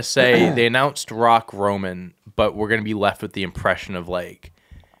 I'm going to say they announced Rock Roman, but we're going to be left with the impression of like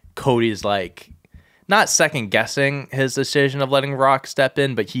Cody's like not second guessing his decision of letting Rock step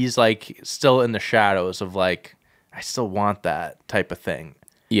in, but he's like still in the shadows of like, I still want that type of thing.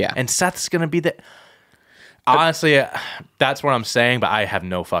 Yeah. And Seth's going to be the... Honestly, that's what I'm saying, but I have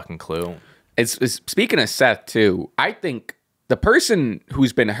no fucking clue. It's speaking of Seth too, I think the person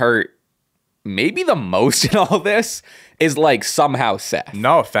who's been hurt maybe the most in all this is like somehow Seth.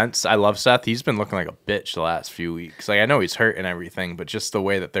 No offense, I love Seth. He's been looking like a bitch the last few weeks. Like I know he's hurt and everything, but just the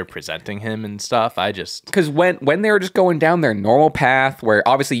way that they're presenting him and stuff, because when they were just going down their normal path, where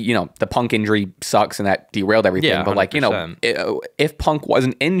obviously the Punk injury sucks and that derailed everything. Yeah, but 100%. If Punk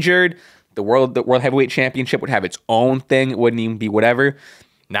wasn't injured, the World Heavyweight Championship would have its own thing. It wouldn't even be whatever.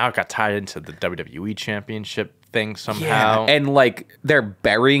 Now it got tied into the WWE Championship thing somehow, and like they're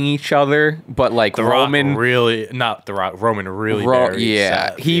burying each other, but like Roman really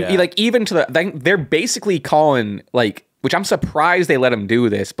Seth. He like even to they're basically calling like, which I'm surprised they let him do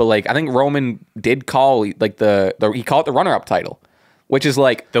this, but like I think Roman did call like he called it the runner-up title, which is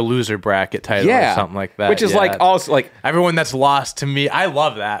like the loser bracket title or something like that. Which is like also like everyone that's lost to me. I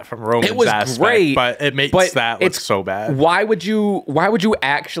love that from Roman's aspect, great, but it makes that look so bad. Why would you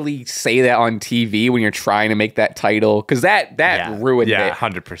actually say that on TV when you're trying to make that title? Because that ruined it. Yeah,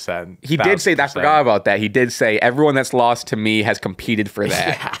 100%. He did say that. I forgot about that. He did say everyone that's lost to me has competed for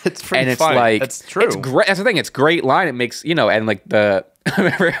that. Yeah, it's pretty and funny. It's like it's true. It's great. That's the thing. It's a great line. It makes and like I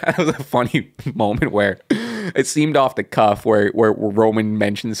remember that was a funny moment where it seemed off the cuff where Roman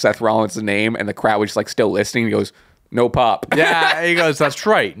mentioned Seth Rollins' name and the crowd was just like still listening. He goes, "No pop." Yeah, he goes, "That's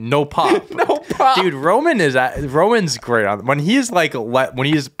right, no pop." No pop. Dude, Roman's great on when he's like when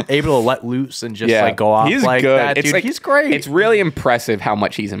he's able to let loose and just like go off he's like good. that. Dude, he's great. It's really impressive how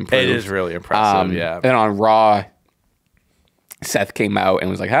much he's improved. It is really impressive. And on Raw, Seth came out and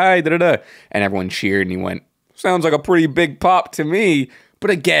was like, "Hi, da da da," and everyone cheered and he went, "Sounds like a pretty big pop to me." But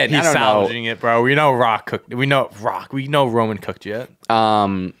again, he's salvaging it, bro. We know Roman cooked you.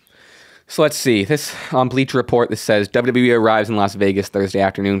 So let's see. This on Bleacher Report, this says WWE arrives in Las Vegas Thursday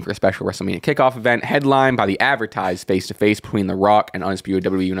afternoon for a special WrestleMania kickoff event headlined by the advertised face-to-face between The Rock and undisputed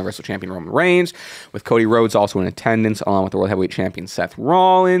WWE Universal Champion Roman Reigns, with Cody Rhodes also in attendance, along with the World Heavyweight Champion Seth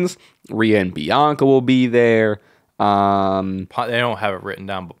Rollins. Rhea and Bianca will be there. They don't have it written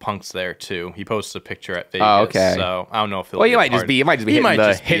down, but Punk's there too. He posted a picture at Vegas. Oh, okay. So I don't know if he'll. Well, he might just be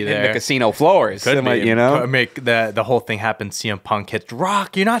hitting the casino floors. Could be, make the whole thing happen. CM Punk hits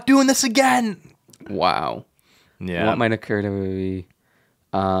Rock. You're not doing this again. Wow. Yeah. What might occur to be?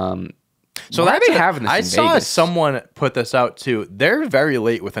 So why are they having this? I in saw Vegas? someone put this out too. They're very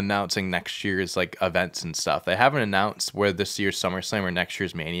late with announcing next year's like events and stuff. They haven't announced where this year's SummerSlam or next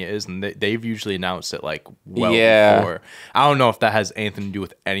year's Mania is, and they've usually announced it like before. I don't know if that has anything to do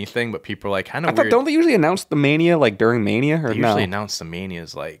with anything, but people are like kind of weird. Don't they usually announce the Mania like during Mania or they usually announce the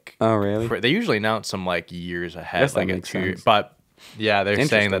Manias like really? They usually announce them like years ahead, Guess like that a makes 2 year. sense. But yeah, they're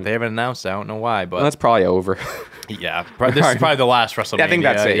saying that they haven't announced it. I don't know why, but that's probably over. Yeah, this is probably the last WrestleMania. I think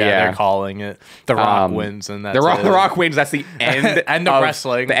that's it. Yeah, they're calling it. The Rock wins, and that's the Rock wins. That's the end of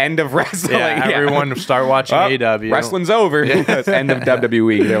wrestling. The end of wrestling. Yeah, everyone start watching AEW. Wrestling's over. It's end of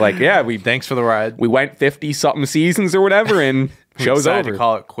WWE. They're like, thanks for the ride. We went 50-something seasons or whatever, and show's over. To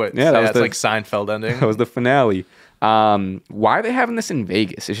call it quits. Yeah, that's like Seinfeld ending. That was the finale. Why are they having this in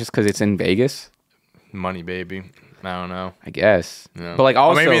Vegas? It's just because it's in Vegas. Money, baby. I don't know. I guess. Yeah. But like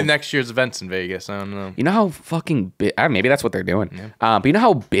also, maybe next year's event's in Vegas. I don't know. You know how fucking maybe that's what they're doing. Yeah. But you know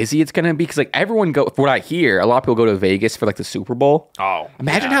how busy it's gonna be because like everyone from what I hear, a lot of people go to Vegas for like the Super Bowl. Oh,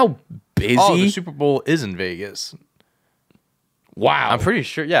 imagine how busy. Oh, the Super Bowl is in Vegas. Wow, I'm pretty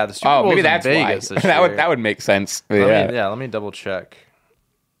sure. Yeah, the Super Bowl maybe is that's in Vegas. Why. that would make sense. Let me double check.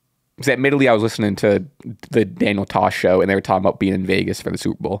 Because admittedly, I was listening to the Daniel Tosh show and they were talking about being in Vegas for the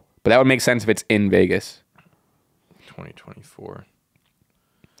Super Bowl. But that would make sense if it's in Vegas. 2024.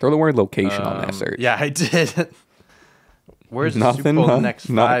 Throw the word location on that search. Yeah, I did. Where's the Super Bowl the next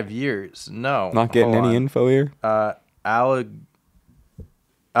 5 years? No. Not getting any info here? Yeah,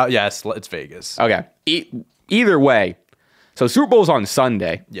 it's Vegas. Okay. Either way, so Super Bowl's on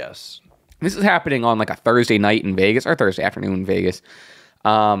Sunday. Yes. This is happening on like a Thursday night in Vegas or Thursday afternoon in Vegas.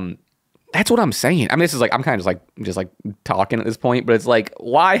 That's what I'm saying. I mean, this is like, I'm kind of just talking at this point, but it's like,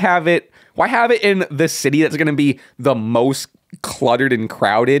 why have it in the city that's going to be the most cluttered and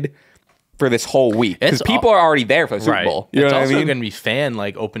crowded for this whole week? Because people are already there for the Super Bowl. You it's also going to be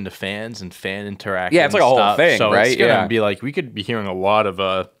open to fans and fan interaction. Yeah, it's like a whole thing, so right? It's going to be like, we could be hearing a lot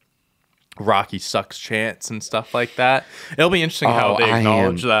of Rocky sucks chants and stuff like that. It'll be interesting how they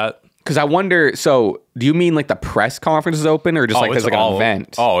acknowledge that. Because I wonder, so do you mean like the press conference is open or just like there's like an event?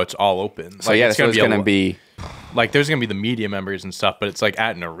 It's all open. So yeah, it's going to be like there's going to be the media members and stuff, but it's like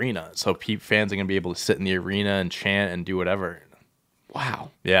at an arena. So fans are going to be able to sit in the arena and chant and do whatever.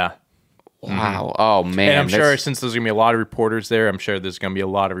 Wow. Yeah. Wow. Mm-hmm. Oh, man. And I'm sure since there's going to be a lot of reporters there, I'm sure there's going to be a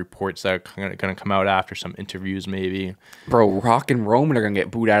lot of reports that are going to come out after some interviews maybe. Bro, Rock and Roman are going to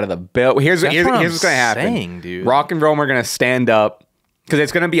get booed out of the bill. Here's what's going to happen. Dude. Rock and Roman are going to stand up. Because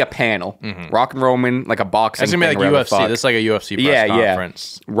it's going to be a panel. Mm-hmm. Rock and Roman, like a boxing. It's going to be like UFC. This is like a UFC press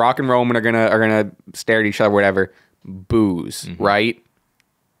conference. Yeah. Rock and Roman are gonna stare at each other, whatever. Booze, right?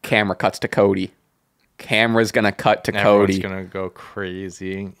 Camera cuts to Cody. Camera's going to cut to Cody. Everyone's going to go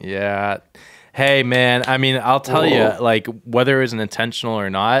crazy. Yeah. Hey, man. I mean, I'll tell you, like, whether it was intentional or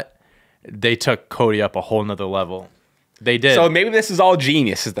not, they took Cody up a whole nother level. They did. So maybe this is all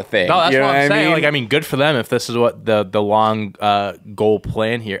genius is the thing. No, that's what I'm saying. Like, I mean, good for them if this is what the long goal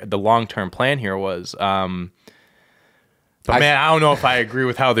plan here, the long-term plan here was. But man, I don't know if I agree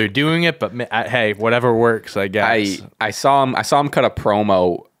with how they're doing it, but hey, whatever works, I guess. I saw him cut a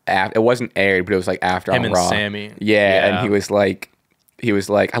promo. It wasn't aired, but it was like after him on and Raw. Sammy. Yeah, and he was like,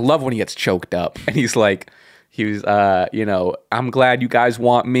 I love when he gets choked up. And he was, I'm glad you guys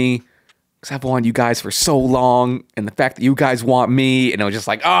want me. Because I've wanted you guys for so long, and the fact that you guys want me, and it was just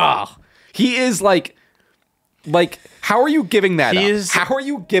like, he is like, how are you giving that up? How are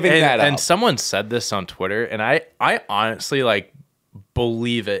you giving that up? And someone said this on Twitter, and I honestly like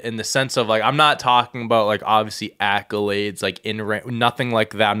believe it in the sense of like, I'm not talking about like obviously accolades, like in rank, nothing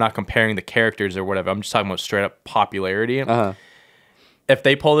like that. I'm not comparing the characters or whatever. I'm just talking about straight up popularity. If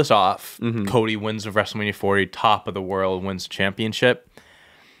they pull this off, Cody wins of WrestleMania 40, top of the world, wins the championship.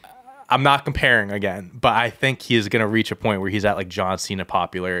 I'm not comparing again, but I think he is going to reach a point where he's at like John Cena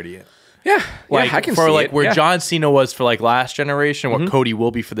popularity. Yeah, like I can for see like it. where John Cena was for like last generation, what Cody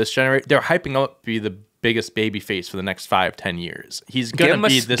will be for this generation. They're hyping up to be the biggest baby face for the next 5-10 years. He's gonna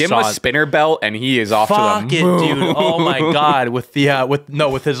be this. Give him a spinner belt, and he is off to the moon. Dude! Oh my god, with the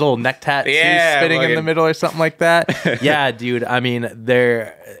with his little neck tattoo spinning in the middle or something like that. Yeah, dude. I mean,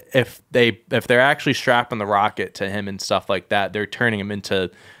 if they're actually strapping the rocket to him and stuff like that, they're turning him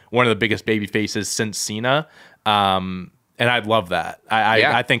into one of the biggest baby faces since Cena. And I'd love that.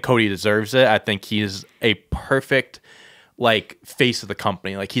 I think Cody deserves it. I think he's a perfect like face of the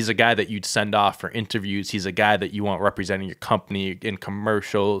company. Like he's a guy that you'd send off for interviews. He's a guy that you want representing your company in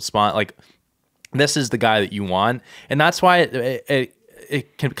commercial spot. Like this is the guy that you want. And that's why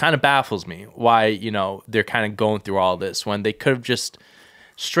it kind of baffles me why, they're kind of going through all this when they could have just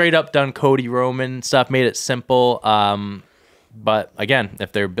straight up done Cody Roman stuff, made it simple. But again,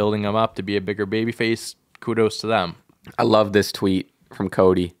 if they're building him up to be a bigger babyface, kudos to them. I love this tweet from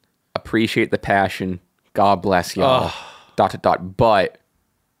Cody. Appreciate the passion. God bless y'all. ... But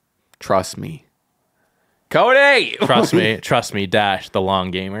trust me, Cody. Trust me. Dash the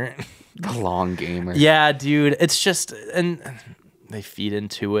long gamer. The long gamer. Yeah, dude. It's just, and they feed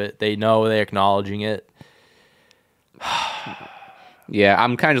into it. They know they're acknowledging it. Yeah,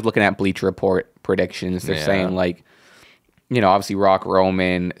 I'm kind of just looking at Bleacher Report predictions. They're saying like, obviously Rock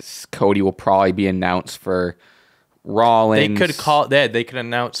Roman, Cody will probably be announced for Rollins. They could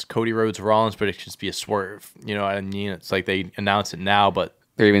announce Cody Rhodes Rollins predictions be a Swerve. You know what I mean? It's like they announce it now, but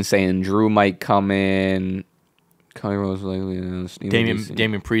they're even saying Drew might come in. Cody Rhodes likely announced.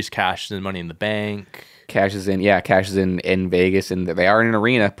 Damian Priest cashes in Money in the Bank. Cashes in Vegas, and they are in an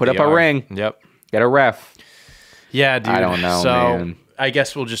arena. Put up a ring. Yep. Get a ref. Yeah, dude. I don't know, man. I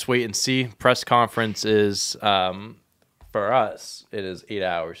guess we'll just wait and see. Press conference is for us. It is 8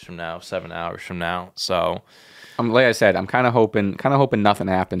 hours from now, 7 hours from now. So. Like I said, I'm kind of hoping nothing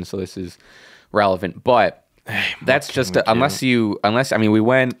happens, so this is relevant. But That's just unless I mean we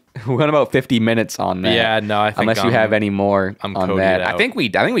went about 50 minutes on that. Yeah, no, I think unless you have any more on that. Out. I think we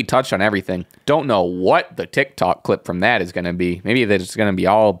touched on everything. Don't know what the TikTok clip from that is going to be. Maybe it's going to be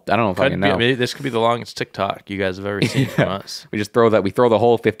all. I don't know if I can know. Maybe this could be the longest TikTok you guys have ever seen from us. We throw the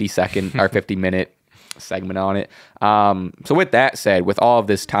whole 50-second or 50-minute segment on it. So with that said, with all of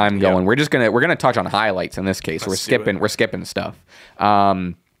this time going, we're gonna touch on highlights in this case. We're skipping stuff.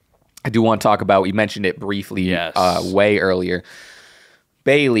 I do want to talk about, we mentioned it briefly way earlier.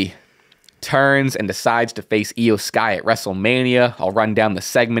 Bayley turns and decides to face Io Sky at WrestleMania. I'll run down the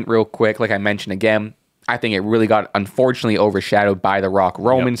segment real quick. Like I mentioned again, I think it really got unfortunately overshadowed by the Rock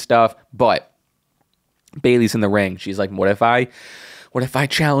Roman stuff, but Bayley's in the ring. She's like, what if I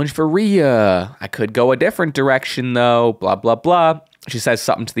challenge for Rhea? I could go a different direction though, blah, blah, blah. She says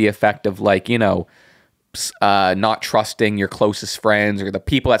something to the effect of like, not trusting your closest friends or the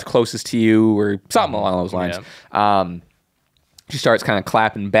people that's closest to you or something along those lines. Yeah. She starts kind of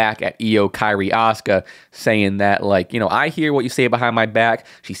clapping back at Io, Kairi, Asuka, saying that like, I hear what you say behind my back.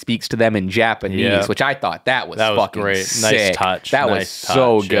 She speaks to them in Japanese, which I thought that was fucking great. Sick. Nice touch. That was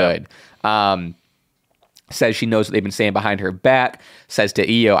so good. Says she knows what they've been saying behind her back. Says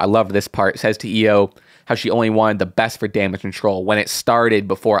to Io, I love this part, says to Io how she only wanted the best for Damage CTRL when it started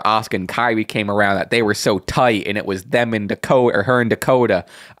before Asuka and Kairi came around, that they were so tight and it was them and Dakota, or her and Dakota.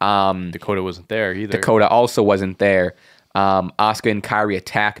 Dakota wasn't there either. Dakota also wasn't there. Asuka and Kairi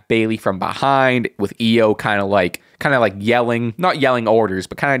attack Bayley from behind with Io kind of like yelling, not yelling orders,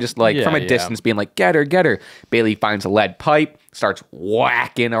 but kind of just like from a distance being like, get her. Bayley finds a lead pipe, starts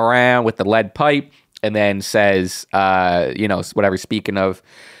whacking around with the lead pipe, and then says, whatever, speaking of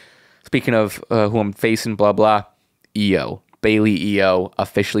who I'm facing, blah, blah, Bayley Io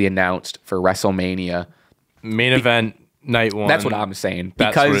officially announced for WrestleMania. Main event, night one. That's what I'm saying.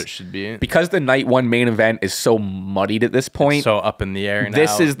 That's what it should be. Because the night one main event is so muddied at this point. It's so up in the air now.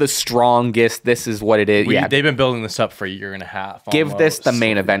 This is the strongest. This is what it is. They've been building this up for a year and a half. Give this the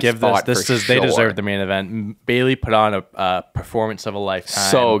main event spot for sure. They deserve the main event. Bayley put on a performance of a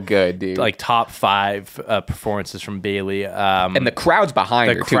lifetime. So good, dude. Like top 5 performances from Bayley. And the crowd's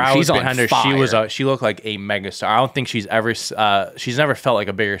behind her, too. She's behind her. Fire. She looked like a megastar. I don't think she's never felt like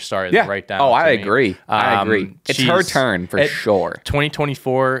a bigger star than right now. Oh, I agree. I agree. It's her turn for sure.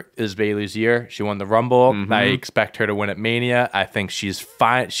 2024 is Bayley's year. She won the Rumble. I expect her to win at Mania. I think she's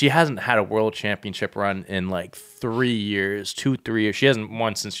fine. She hasn't had a world championship run in like 3 years, 2-3 years. She hasn't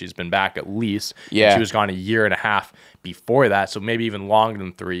won since she's been back at least. Yeah. She was gone a year and a half before that, so maybe even longer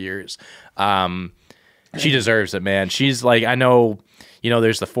than 3 years. She deserves it, man. She's like, I know,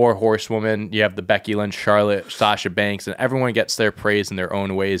 there's the 4 horsewomen. You have the Becky Lynch, Charlotte, Sasha Banks, and everyone gets their praise in their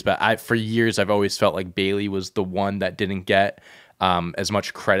own ways. But for years, I've always felt like Bayley was the one that didn't get as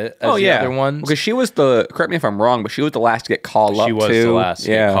much credit as the other ones. Because she was correct me if I'm wrong, but she was the last to get called up. She was the last to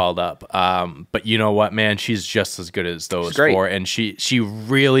get called up. But you know what, man? She's just as good as those 4. And she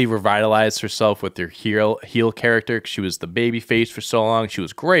really revitalized herself with her heel character. She was the baby face for so long. She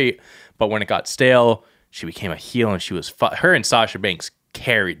was great. But when it got stale, she became a heel, and she was her and Sasha Banks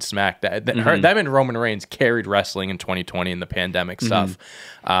carried SmackDown. Them and Roman Reigns carried wrestling in 2020 in the pandemic stuff.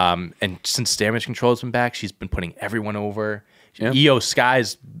 And since Damage CTRL has been back, she's been putting everyone over. Yep. Io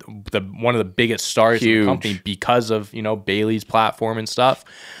Sky's one of the biggest stars in the company because of Bayley's platform and stuff.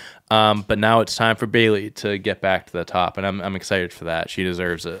 But now it's time for Bayley to get back to the top, and I'm excited for that. She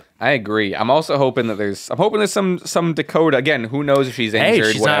deserves it. I agree. I'm also hoping that there's some Dakota. Again, who knows if she's injured?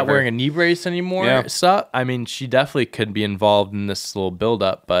 Hey, she's not wearing a knee brace anymore. Yeah. So, I mean, she definitely could be involved in this little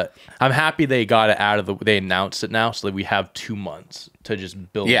build-up, but I'm happy they got it out of the. They announced it now, so that we have 2 months to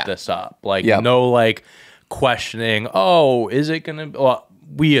just build this up. Like no like questioning. Oh, is it gonna? Well,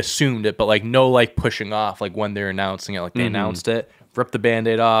 we assumed it, but like no like pushing off. Like when they're announcing it, like they announced it. Rip the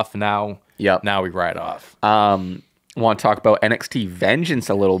Band-Aid off. Now we ride off. Want to talk about NXT Vengeance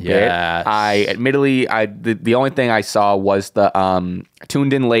a little bit. I admittedly, the only thing I saw was the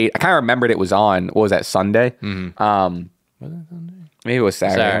tuned in late. I kind of remembered it was on. What was that, Sunday? Was it Sunday? Maybe it was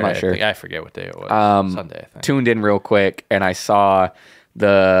Saturday. I'm not sure. I forget what day it was. Sunday, I think. Tuned in real quick, and I saw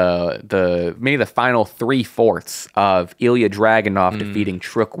maybe the final 3/4 of Ilja Dragunov defeating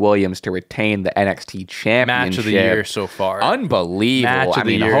Trick Williams to retain the NXT Championship. Match of the year so far. Unbelievable.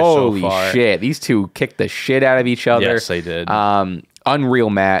 Holy shit. These two kicked the shit out of each other. Yes, they did. Unreal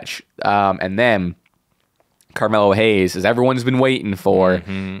match. And then Carmelo Hayes, as everyone's been waiting for,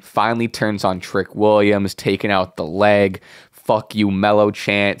 finally turns on Trick Williams, taking out the leg. Fuck you, Mellow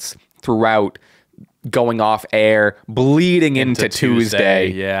chants throughout, going off air, bleeding into Tuesday.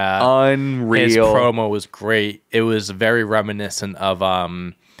 Yeah. Unreal. His promo was great. It was very reminiscent of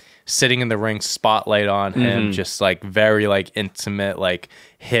sitting in the ring, spotlight on him, just like very like intimate, like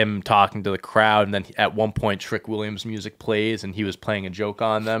him talking to the crowd. And then at one point, Trick Williams music plays and he was playing a joke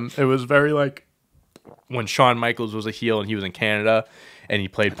on them. It was very like when Shawn Michaels was a heel and he was in Canada and he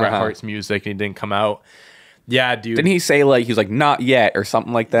played Bret Hart's music and he didn't come out. Yeah, dude. Didn't he say like, he was like, not yet or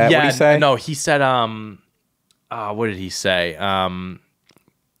something like that? Yeah, what did he say? No, he said, what did he say?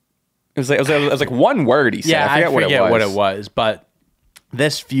 It was like one word he said. Yeah, I forget what it was. But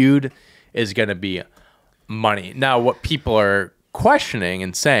this feud is going to be money. Now, what people are questioning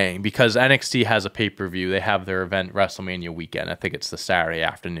and saying, because NXT has a pay-per-view, they have their event WrestleMania weekend. I think it's the Saturday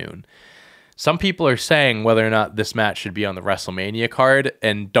afternoon. Some people are saying whether or not this match should be on the WrestleMania card.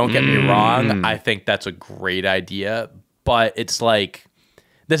 And don't get me wrong, I think that's a great idea. But it's like,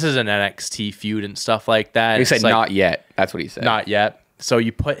 this is an NXT feud and stuff like that. He said like, not yet. That's what he said. Not yet. So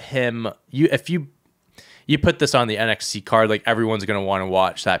you put him, if you put this on the NXT card, like everyone's going to want to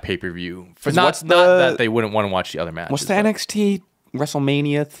watch that pay-per-view. Not that they wouldn't want to watch the other matches. What's the NXT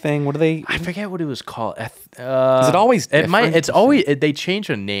WrestleMania thing? What do they? I forget what it was called. Is it always different? It's always, they change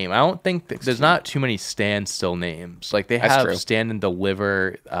a name. I don't think there's not too many standstill names. Like they have stand and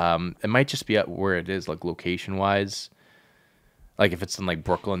deliver. It might just be where it is, like location-wise. Like if it's in like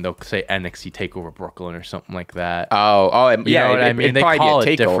Brooklyn, they'll say NXT Takeover Brooklyn or something like that. Yeah, you know what I mean. They call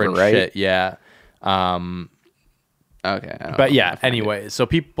it different right? shit. Yeah. Okay. But yeah. Anyway, so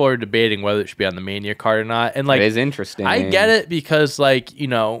people are debating whether it should be on the Mania card or not, and like it is interesting. I get it because like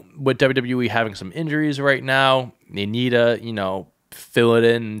with WWE having some injuries right now, they need to fill it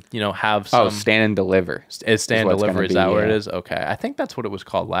in. Have some stand and deliver. Stand and deliver. Is that what it is? Okay, I think that's what it was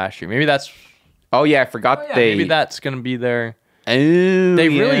called last year. Maybe that's. Oh yeah, I forgot maybe that's gonna be there. Oh, they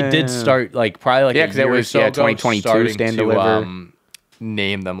really did start like probably like because it was 2022 stand deliver.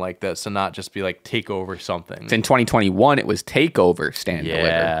 Name them like this and not just be like takeover something. In 2021 it was takeover stand deliver.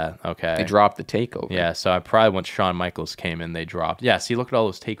 Yeah, okay. They dropped the takeover. Yeah, so I probably when Shawn Michaels came in they dropped. Yeah, see, look at all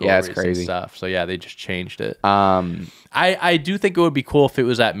those takeovers and stuff. So yeah, they just changed it. I do think it would be cool if it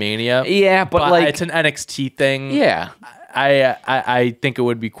was at Mania. Yeah, but like it's an NXT thing. Yeah. I think it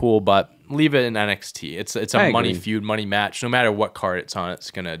would be cool, but leave it in NXT. It's a money feud, money match. No matter what card it's on, it's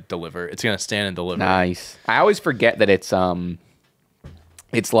gonna deliver. It's gonna stand and deliver. Nice. I always forget that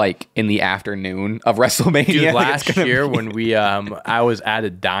it's like in the afternoon of WrestleMania. Dude, last year when we I was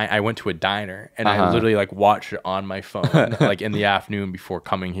at I went to a diner and I literally like watched it on my phone like in the afternoon before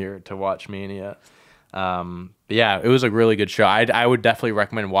coming here to watch Mania. But yeah, it was a really good show. I would definitely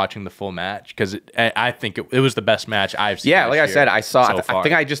recommend watching the full match because I think it was the best match I've seen. Yeah, like I said, I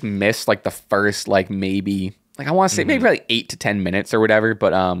think I just missed like the first maybe I want to say maybe like 8 to 10 minutes or whatever.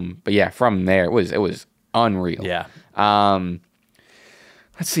 But yeah, from there it was unreal. Yeah.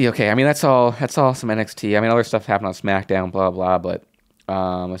 Let's see. Okay, I mean that's all some NXT. I mean other stuff happened on SmackDown, blah blah. But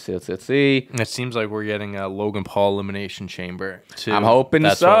let's see. It seems like we're getting a Logan Paul Elimination Chamber too. I'm hoping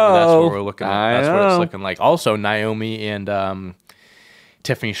that's so. That's what we're looking at. That's what it's looking like. Also, Naomi and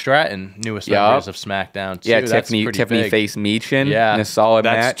Tiffany Stratton, newest members of SmackDown too. Yeah, Tiffany faced Meechin in a solid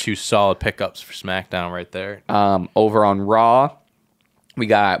match. That's 2 solid pickups for SmackDown right there. Over on Raw, we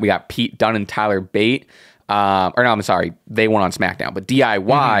got Pete Dunne and Tyler Bate. I'm sorry, they won on SmackDown, but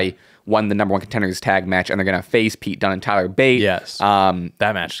DIY won the number 1 contenders tag match, and they're gonna face Pete Dunne and Tyler Bate. Yes, that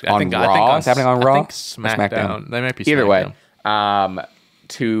match. I think it's happening on Raw. I think SmackDown. They might be either way.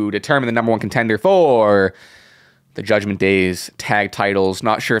 To determine the number 1 contender for the Judgment Day's tag titles.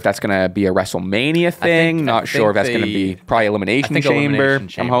 Not sure if that's gonna be a WrestleMania thing. Not sure if that's gonna be probably Elimination Chamber.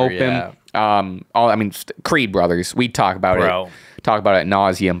 I'm hoping. Yeah. Creed brothers. We talk about it. Talk about it ad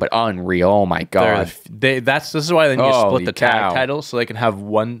nauseum, but unreal. Oh my god! This is why they need to split the tag titles so they can have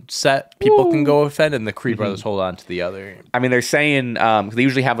one set people can go offend, and the Creed brothers hold on to the other. I mean, they're saying they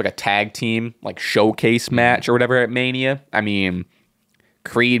usually have like a tag team like showcase match or whatever at Mania. I mean,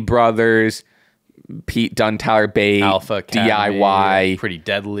 Creed brothers, Pete Dunne, Tyler Bate, Alpha Academy, DIY, Pretty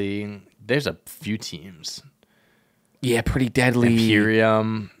Deadly. There's a few teams. Yeah, Pretty Deadly,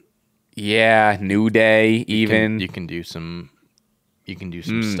 Imperium. Yeah, New Day. You can do some. You can do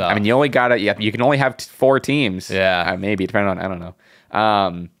some stuff. I mean, you only got it. You can only have 4 teams. Yeah, maybe depending on. I don't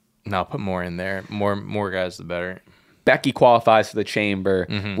know. No, put more in there. More guys, the better. Becky qualifies for the Chamber.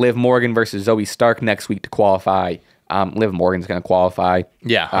 Liv Morgan versus Zoe Stark next week to qualify. Liv Morgan's going to qualify.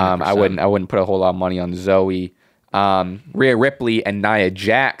 Yeah, 100%. I wouldn't put a whole lot of money on Zoe. Rhea Ripley and Nia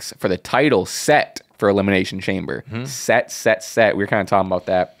Jax for the title set for Elimination Chamber. Set. We were kind of talking about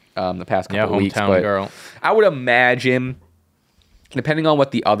that the past couple of weeks. Hometown girl. I would imagine, depending on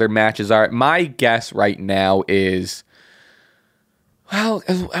what the other matches are, my guess right now is Well,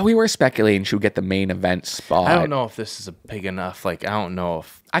 we were speculating she would get the main event spot. I don't know if this is a big enough. Like, I don't know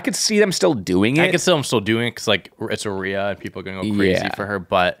if I could see them still doing it. I could see them still doing it because like it's a Rhea and people are gonna go crazy for her.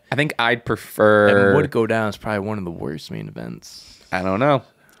 But I think I'd prefer. It would go down as probably one of the worst main events. I don't know.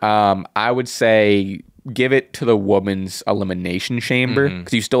 I would say give it to the women's elimination chamber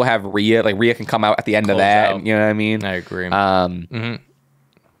because you still have Rhea. Like Rhea can come out at the end of that. And, you know what I mean? I agree.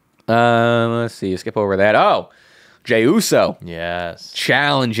 Let's see. Skip over that. Oh. Jey Uso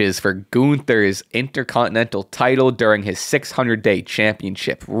challenges for Gunther's Intercontinental title during his 600-day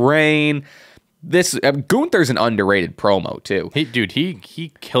championship reign. This Gunther's an underrated promo too.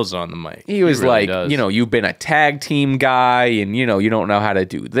 He kills it on the mic. He was really like, you know, you've been a tag team guy, and you know you don't know how to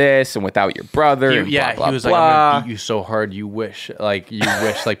do this, and without your brother, he was like, I'm gonna beat you so hard, you wish like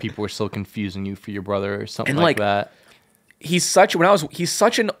people were still confusing you for your brother or something like that. He's such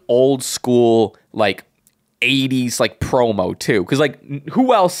an old school like 80s like promo too, because like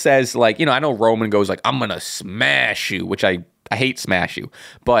who else says like, you know, I know Roman goes like, I'm gonna smash you, which I hate smash you,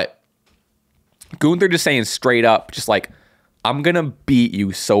 but Gunther just saying straight up just like, I'm gonna beat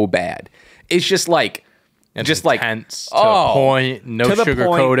you so bad, it's just like and just intense, like to the point, no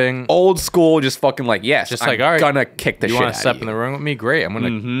sugarcoating, old school, just fucking like, yes, just like, all right, gonna kick the shit out of you. You want to step in the ring with me? Great, I'm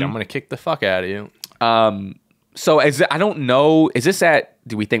gonna kick the fuck out of you. So I don't know. Is this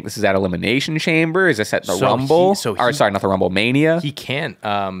do we think this is at Elimination Chamber? Is this at the Rumble? Sorry, not the Rumble, Mania. He can't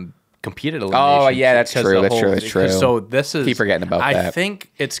compete at Elimination. Oh yeah, that's true. That's true. So this is. Keep forgetting about that. I think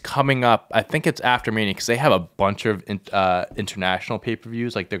it's coming up. I think it's after Mania because they have a bunch of international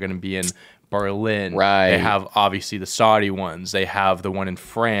pay-per-views. Like they're going to be in Berlin. Right. They have obviously the Saudi ones. They have the one in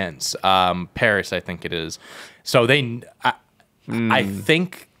France, Paris, I think it is. So I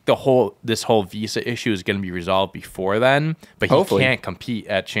think this whole visa issue is going to be resolved before then, but hopefully he can't compete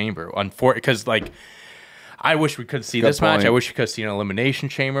at Chamber, because like I wish we could see this match. I wish we could see an Elimination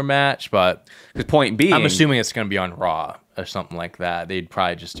Chamber match, but the point being, I'm assuming it's going to be on Raw or something like that. They'd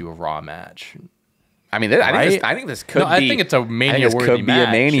probably just do a Raw match. I mean, I think this could be. I think it's a Mania-worthy match.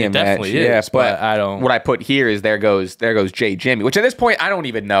 A Mania match. Definitely is, but I don't. What I put here is there goes Jay Jimmy, which at this point I don't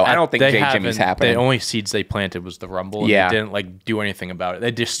even know. I don't think Jay Jimmy's happening. The only seeds they planted was the Rumble. And they didn't like do anything about it.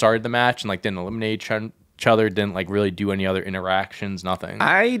 They just started the match and like didn't eliminate each other. Didn't like really do any other interactions. Nothing.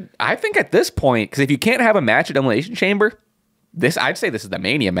 I think at this point, because if you can't have a match at Elimination Chamber, I'd say this is the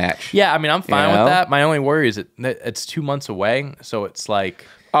Mania match. Yeah, I mean I'm fine with that. My only worry is it's 2 months away, so it's like.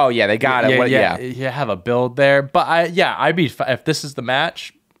 Oh yeah, they got it. You have a build there, but I'd be if this is the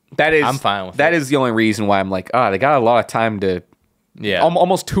match. I'm fine with that. Is the only reason why I'm like, they got a lot of time to,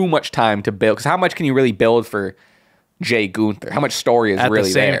 almost too much time to build. Because how much can you really build for Jay Gunther? How much story is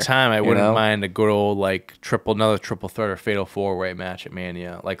really there? At the same time, I wouldn't mind a good old like another triple threat or fatal 4-way match at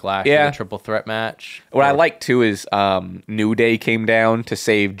Mania, like last year, the triple threat match. What I like too is New Day came down to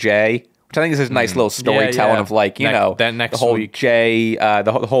save Jay. Which I think is a nice little storytelling of like, the whole week. Jay,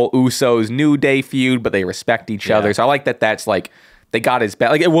 the whole Usos New Day feud, but they respect each other. So I like that that's like, they got his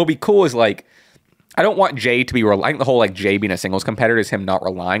back. Like, it will be cool is like, I don't want Jay to be, I think the whole like Jay being a singles competitor is him not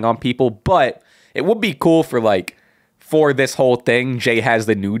relying on people, but it would be cool for like, for this whole thing, Jay has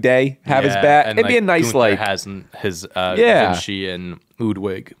the New Day have his back. It'd be a nice Gunther has his Vinci and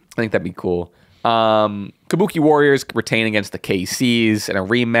Ludwig. I think that'd be cool. Kabuki Warriors retain against the KCs in a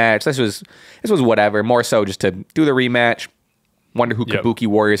rematch. This was whatever. More so just to do the rematch. Wonder who Kabuki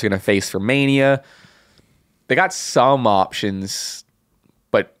Warriors are going to face for Mania. They got some options,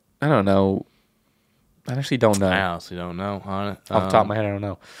 but I don't know. I actually don't know. I honestly don't know. Off the top of my head, I don't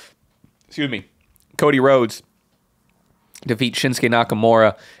know. Excuse me. Cody Rhodes defeats Shinsuke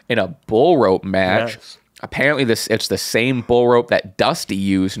Nakamura in a bull rope match. Yes. Apparently, it's the same bull rope that Dusty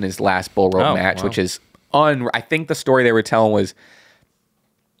used in his last bull rope match, which is I think the story they were telling was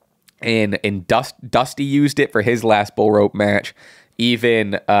Dusty used it for his last bull rope match.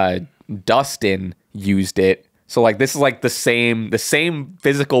 Even Dustin used it. So like this is like the same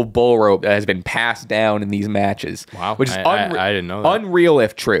physical bull rope that has been passed down in these matches. Wow, which is I didn't know that. Unreal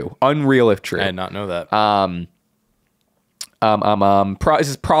if true. I did not know that. This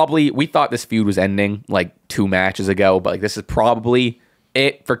is probably, we thought this feud was ending like 2 matches ago, but like this is probably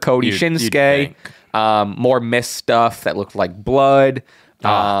it for Cody Shinsuke. More missed stuff that looked like blood.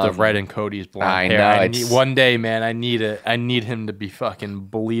 The red in Cody's blonde hair. One day, man, I need it. I need him to be fucking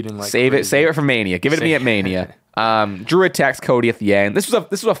bleeding like Save it for Mania. Give it to me at Mania. Drew attacks Cody at the end. This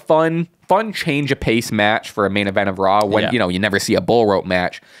was a fun change of pace match for a main event of Raw when you never see a bull rope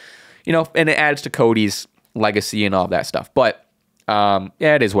match. And it adds to Cody's legacy and all that stuff. But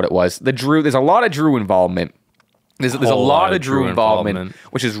it is what it was. There's a lot of Drew involvement. There's a lot of Drew involvement,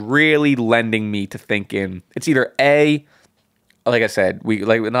 which is really lending me to thinking it's either A, like I said, we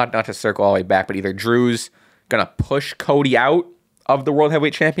like not to circle all the way back, but either Drew's gonna push Cody out of the World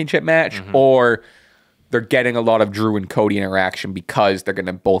Heavyweight Championship match, or they're getting a lot of Drew and Cody interaction because they're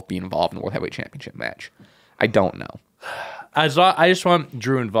gonna both be involved in the World Heavyweight Championship match. I don't know. I just want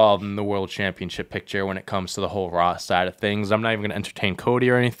Drew involved in the World Championship picture when it comes to the whole Raw side of things. I'm not even going to entertain Cody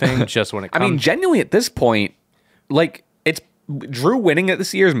or anything. Just when it comes. I mean, genuinely at this point, like it's Drew winning at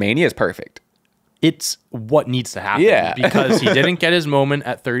this year's Mania is perfect. It's what needs to happen. Yeah. Because he didn't get his moment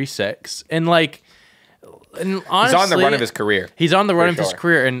at 36, and like. And honestly, he's on the run of his career. He's on the run of his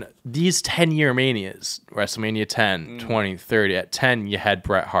career. And these 10-year Manias, WrestleMania 10, 20, 30. At 10, you had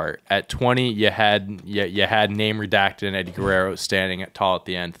Bret Hart. At 20, you had name redacted and Eddie Guerrero standing tall at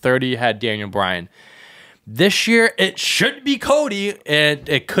the end. 30, you had Daniel Bryan. This year, it should be Cody, and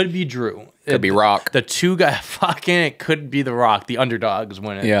it could be Drew. Could be Rock. The two guys, fucking, it could be The Rock. The underdogs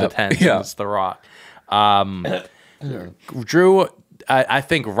win it. The 10s, it's The Rock. Drew, I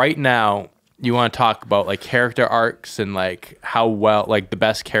think right now, you want to talk about like character arcs and like how well, like the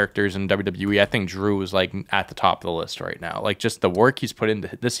best characters in WWE. I think Drew is like at the top of the list right now. Like just the work he's put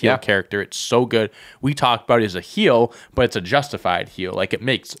into this heel character. It's so good. We talked about it as a heel, but it's a justified heel. Like it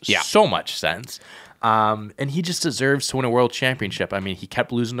makes so much sense. And he just deserves to win a world championship. I mean, he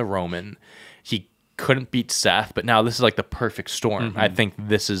kept losing to Roman. He couldn't beat Seth, but now this is like the perfect storm. I think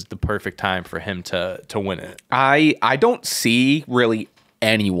this is the perfect time for him to win it. I don't see really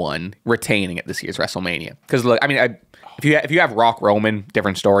anyone retaining at this year's WrestleMania, because look, I mean, if you have Rock Roman,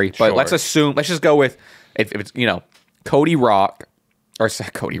 different story, but let's just go with if it's Cody Rock or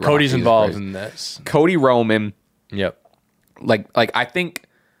Cody Rock, Cody's involved in this. Cody Roman, like I think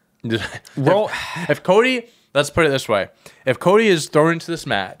if Cody, let's put it this way, if Cody is thrown into this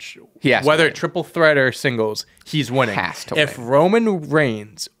match, whether triple threat or singles, he's winning. If Roman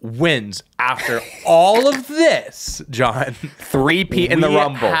Reigns wins after all of this, John, 3-peat in the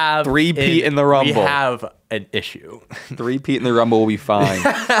Rumble. 3-peat in the Rumble. We have an issue. 3-peat in the Rumble will be fine.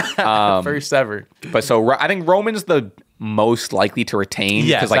 First ever. But so I think Roman's the most likely to retain,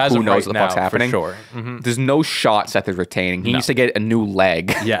 because like who knows what the fuck's happening. For sure. There's no shot Seth is retaining. He needs to get a new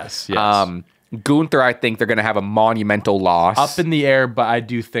leg. Yes. Gunther, I think they're going to have a monumental loss. Up in the air, but I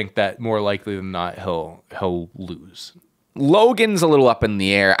do think that more likely than not he'll lose. Logan's a little up in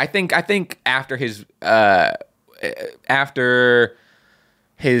the air. I think after his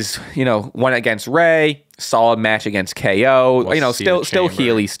one against Ray, solid match against KO, still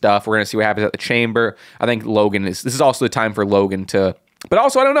Healy stuff. We're going to see what happens at the Chamber. I think this is also the time for Logan to, but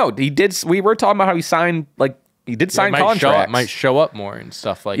also I don't know. We were talking about how he signed he did sign contracts. Might show up more and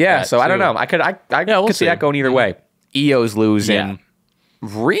stuff like that. Yeah, so too. I don't know. I could see that going either way. Io's losing. Yeah.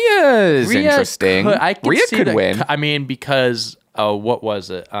 Rhea's interesting. Rhea could win. I mean, because what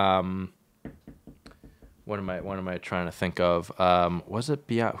was it? What am I trying to think of? Was it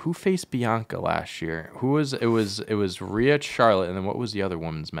Bianca? Who faced Bianca last year? It was Rhea, Charlotte, and then what was the other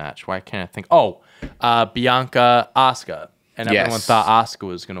women's match? Why can't I think? Bianca, Asuka. And everyone thought Asuka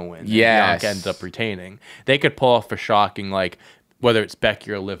was going to win. Yes. Bianca ended up retaining. They could pull off a shocking, like, whether it's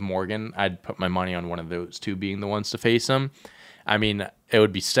Becky or Liv Morgan, I'd put my money on one of those two being the ones to face him. I mean, it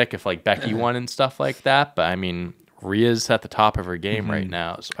would be sick if, like, Becky won and stuff like that. But, I mean, Rhea's at the top of her game right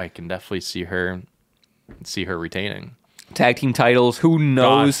now. So I can definitely see her retaining. Tag team titles, who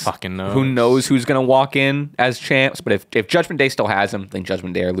knows? God fucking knows. Who knows who's going to walk in as champs? But if Judgment Day still has them, I think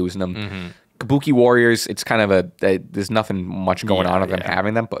Judgment Day are losing them. Kabuki Warriors, it's kind of there's nothing much going on of them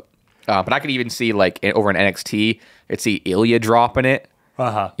having them, but I could even see like over in NXT, I'd see Ilja dropping it,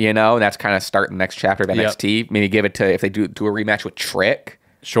 and that's kind of starting the next chapter of NXT. Maybe give it to, if they do a rematch with Trick.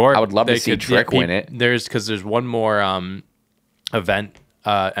 Sure, I would love to see Trick win it. There's one more event,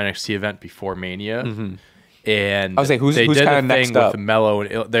 NXT event before Mania. And I was like, who's kind of next up? With Melo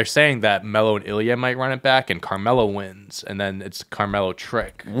and they're saying that Melo and Ilja might run it back, and Carmelo wins, and then it's Carmelo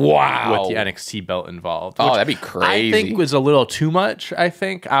Trick. Wow, with the NXT belt involved. Oh, that'd be crazy. I think was a little too much. I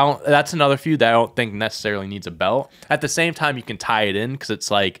think that's another feud that I don't think necessarily needs a belt. At the same time, you can tie it in because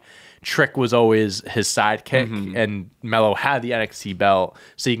it's like Trick was always his sidekick, and Melo had the NXT belt,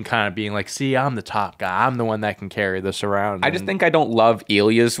 so you can kind of being like, see, I'm the top guy. I'm the one that can carry this around. I just think I don't love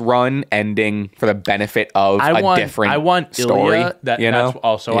Ilja's run ending for the benefit of different I want story. Ilja, that's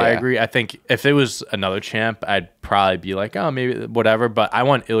also, I agree. I think if it was another champ, I'd probably be like, oh, maybe whatever, but I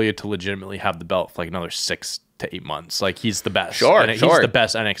want Ilja to legitimately have the belt for like another 6 to 8 months. Like, he's the best. Sure. He's the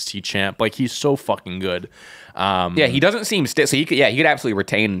best NXT champ. Like, he's so fucking good. He doesn't seem stiff, so he could absolutely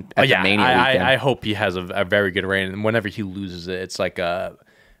retain at the Mania weekend. I hope he has a very good reign, and whenever he loses it, it's like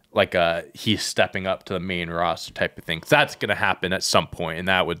he's stepping up to the main roster type of thing. 'Cause that's gonna happen at some point, and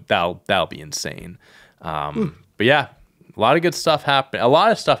that'll be insane. But yeah, A lot of good stuff happening. A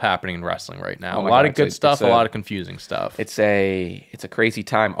lot of stuff happening in wrestling right now. A lot of good stuff. A lot of confusing stuff. It's a crazy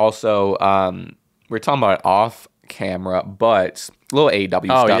time. Also, we're talking about it off camera, but a little AEW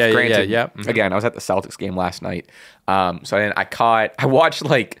stuff. Yeah, Granted, Mm-hmm. Again, I was at the Celtics game last night, so I watched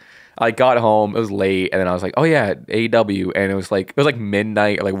I got home, it was late, and then I was like, oh yeah, AEW, and it was like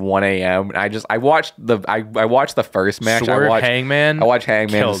midnight or like 1 a.m. And I watched the first match. Hangman. I watched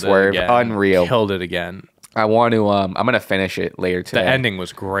Hangman and Swerve. Unreal. Killed it again. I want to. I'm gonna finish it later today. The ending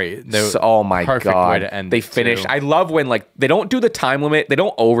was great. Oh my perfect god! Way to end they finished. I love when they don't do the time limit. They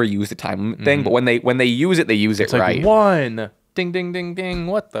don't overuse the time limit thing, but when they use it, they use it right. Like one. Ding ding ding ding.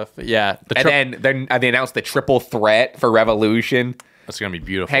 What the? Yeah. And then they announced the triple threat for Revolution. That's gonna be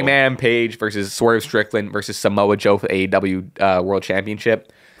beautiful. Hangman Page versus Swerve Strickland versus Samoa Joe for AEW World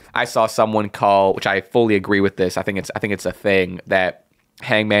Championship. I saw someone call, which I fully agree with this. I think it's a thing that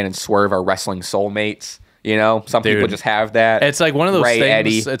Hangman and Swerve are wrestling soulmates. You know, some people just have that. It's like one of those things.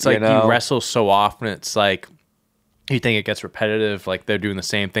 Eddie, it's like you wrestle so often. It's like you think it gets repetitive. Like they're doing the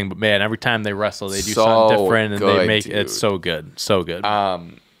same thing, but man, every time they wrestle, they do something different, and they make it so good, so good.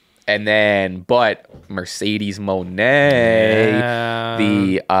 And then, but Mercedes Moné,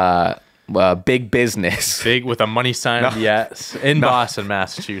 the big business, big with a money sign, yes, in Boston,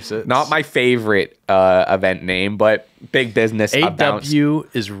 Massachusetts. Not my favorite event name, but big business. AW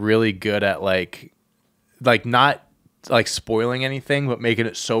is really good at not like spoiling anything, but making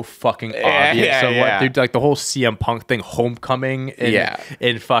it so fucking obvious. What like the whole CM Punk thing, Homecoming,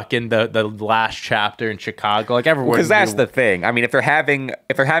 in fucking the last chapter in Chicago, like everyone. Because that's the thing. I mean, if they're having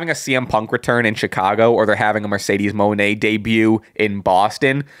a CM Punk return in Chicago, or they're having a Mercedes Moné debut in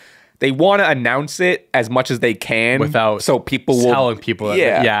Boston, they want to announce it as much as they can without so people will telling people that,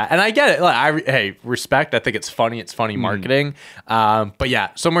 and I get it. Like, respect. I think it's funny. It's funny marketing. But yeah,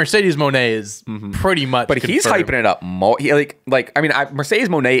 so Mercedes Moné is pretty much. But he's hyping it up more. Mercedes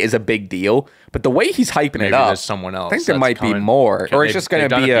Moné is a big deal, but the way he's hyping it up, there's someone else. I think there might be more, or it's just going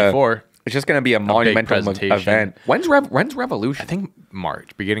to be It's just going to be a monumental event. When's Revolution? I think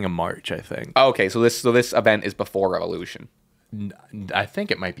March, beginning of March. I think. Oh, okay, so this event is before Revolution. I think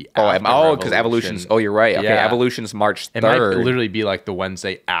it might be after because Evolution's... Oh, you're right. Okay, yeah. Evolution's March 3rd. It might literally be like the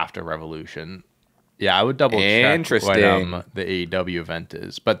Wednesday after Revolution. Yeah, I would double check when the AEW event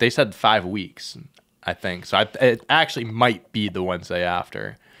is. But they said 5 weeks, I think. So it actually might be the Wednesday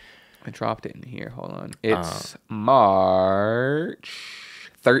after. I dropped it in here. Hold on. It's March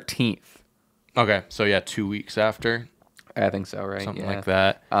 13th. Okay, so yeah, 2 weeks after. I think so, right? Something like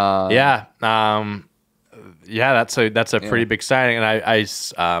that. Yeah, that's a pretty big signing, and I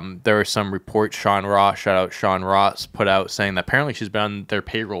there were some reports. Sean Ross, shout out Sean Ross, put out saying that apparently she's been on their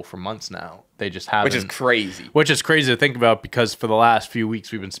payroll for months now. They just haven't, which is crazy. Which is crazy to think about, because for the last few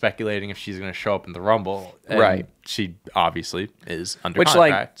weeks we've been speculating if she's going to show up in the Rumble. And right. She obviously is under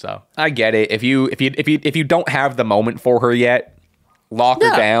contract. So I get it. If you don't have the moment for her yet, lock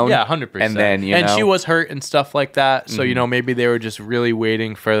her down. Yeah, 100%. And then she was hurt and stuff like that. So maybe they were just really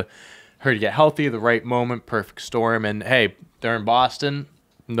waiting for her to get healthy, the right moment, perfect storm. And hey, they're in Boston,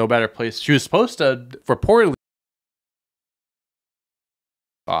 no better place. She was supposed to reportedly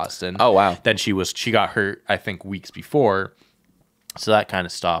Boston. Oh wow. Then she got hurt, I think, weeks before, so that kind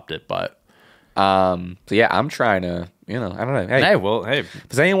of stopped it. But so yeah, I'm trying to, I don't know. Hey,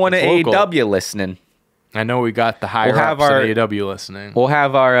 does anyone at AEW listening? I know we got the higher ups at AEW listening. We'll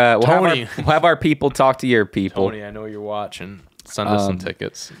have our Tony. We'll have our people talk to your people. Tony, I know you're watching. Send us some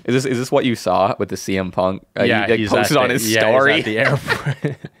tickets. Is this what you saw with the CM Punk? He posted on his story. He's at the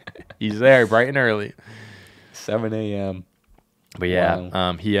airport. He's there bright and early, 7 a.m. But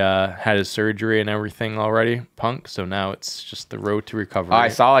yeah, he had his surgery and everything already, Punk. So now it's just the road to recovery. I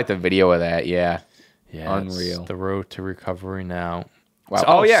saw the video of that. Yeah, unreal. The road to recovery now.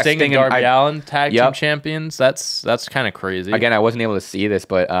 Wow. So, Sting and Darby Allin tag team champions. That's kind of crazy. Again, I wasn't able to see this,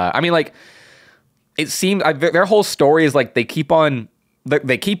 but it seemed their whole story is like they keep on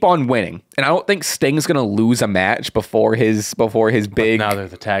winning, and I don't think Sting's gonna lose a match before his big. Now they're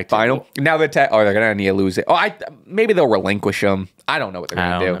the tag team. Final. Now they're they're gonna need to lose it. Maybe they'll relinquish him. I don't know what they're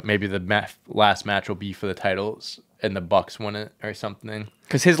gonna do. Maybe the last match will be for the titles, and the Bucks win it or something.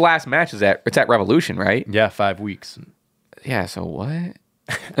 Because his last match is at Revolution, right? Yeah, 5 weeks. Yeah. So what?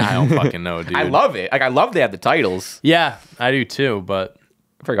 I don't fucking know, dude. I love it. I love they have the titles. Yeah, I do too, but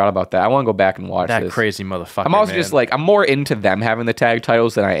I forgot about that. I want to go back and watch that this. Crazy motherfucker. I'm also just I'm more into them having the tag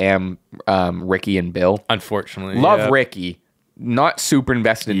titles than I am Ricky and Bill. Unfortunately. Love Ricky. Not super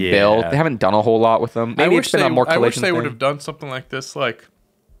invested in Bill. They haven't done a whole lot with them. Maybe it's been on more collision. I wish they would have done something like this a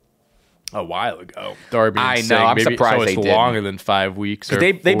while ago. Darby and I know. I'm surprised so it's longer than 5 weeks.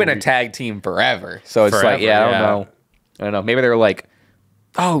 They've been a tag team forever. So it's I don't know. I don't know. Maybe they're like,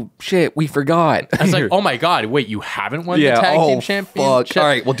 oh shit, we forgot. I was like, oh my god, wait, you haven't won the tag team championship? Fuck. All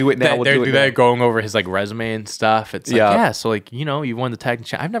right, we'll do it now. They're going over his like resume and stuff. It's like, so like you won the tag team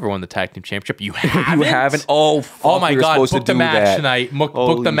championship. I've never won the tag team championship. You haven't? You haven't? Oh, fuck, oh my god, book the match tonight.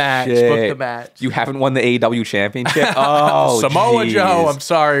 Book the match. Book the match. You haven't won the AEW championship? Oh, Samoa Joe. I'm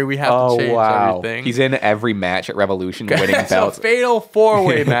sorry, we have to change everything. He's in every match at Revolution, winning belts. A fatal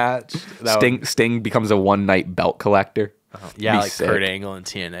 4-way match. Sting becomes a one-night belt collector. Yeah, like sick. Kurt Angle and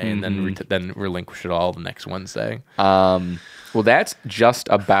TNA, and then relinquish it all the next Wednesday. Well, that's just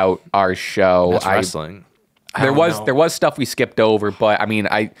about our show. That's wrestling. There was stuff we skipped over, but I mean,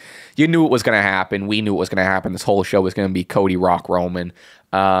 you knew it was going to happen. We knew it was going to happen. This whole show was going to be Cody, Rock, Roman.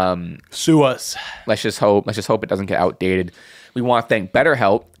 Sue us. Let's just hope it doesn't get outdated. We want to thank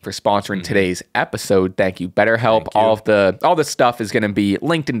BetterHelp for sponsoring today's episode. Thank you, BetterHelp. Thank you. All the stuff is going to be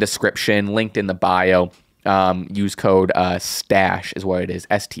linked in description, linked in the bio. Use code STACHE is what it is,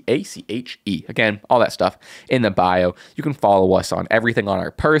 STACHE. Again, all that stuff in the bio. You can follow us on everything on our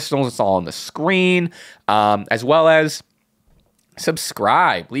personals. It's all on the screen, as well as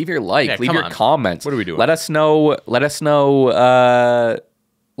subscribe. Leave your like. Leave your comments. What are we doing? Let us know.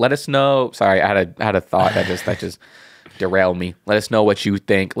 Sorry, I had a thought that just derailed me. Let us know what you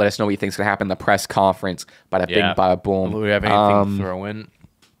think. Let us know what you think is going to happen in the press conference. Bada bing, bada boom. Do we have anything to throw in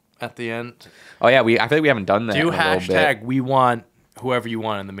at the end? Oh yeah, I feel like we haven't done that. Do hashtag we want whoever you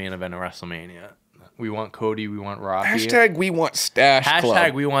want in the main event of WrestleMania. We want Cody. We want Rocky. Hashtag we want Stache Club.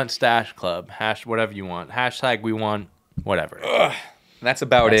 Hashtag we want Stache Club. Whatever you want. Hashtag we want whatever. That's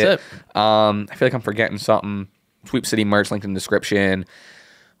about it. I feel like I'm forgetting something. Sweep City merch linked in the description.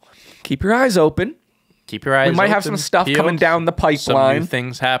 Keep your eyes open. Keep your eyes open. We might have some stuff coming down the pipeline. Some new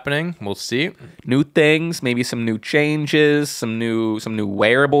things happening. We'll see. New things, maybe some new changes, some new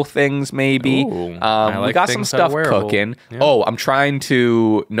wearable things, maybe. Ooh, we got some stuff cooking. Yeah. Oh, I'm trying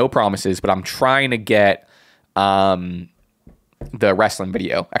to, no promises, but I'm trying to get the wrestling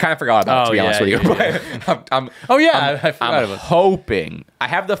video. I kind of forgot about it, to be honest with you. I forgot about it. Hoping. I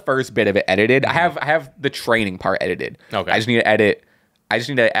have the first bit of it edited. I have the training part edited. Okay. I just need to edit. I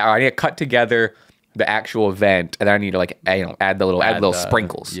need to cut together the actual event, and then I need to add the little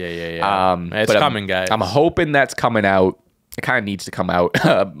sprinkles. It's coming, guys. I'm hoping that's coming out. It kind of needs to come out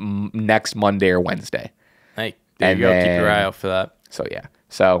next Monday or Wednesday. Hey, there you go. Keep your eye out for that. So yeah.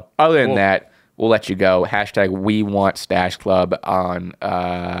 So other than that, we'll let you go. Hashtag we want Stache Club on.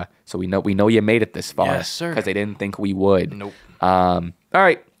 So we know you made it this far. Yes, sir. Because they didn't think we would. Nope. All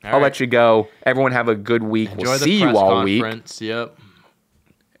right. I'll let you go. Everyone have a good week. Enjoy we'll see you all week. Yep.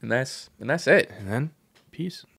 And that's it. And then peace.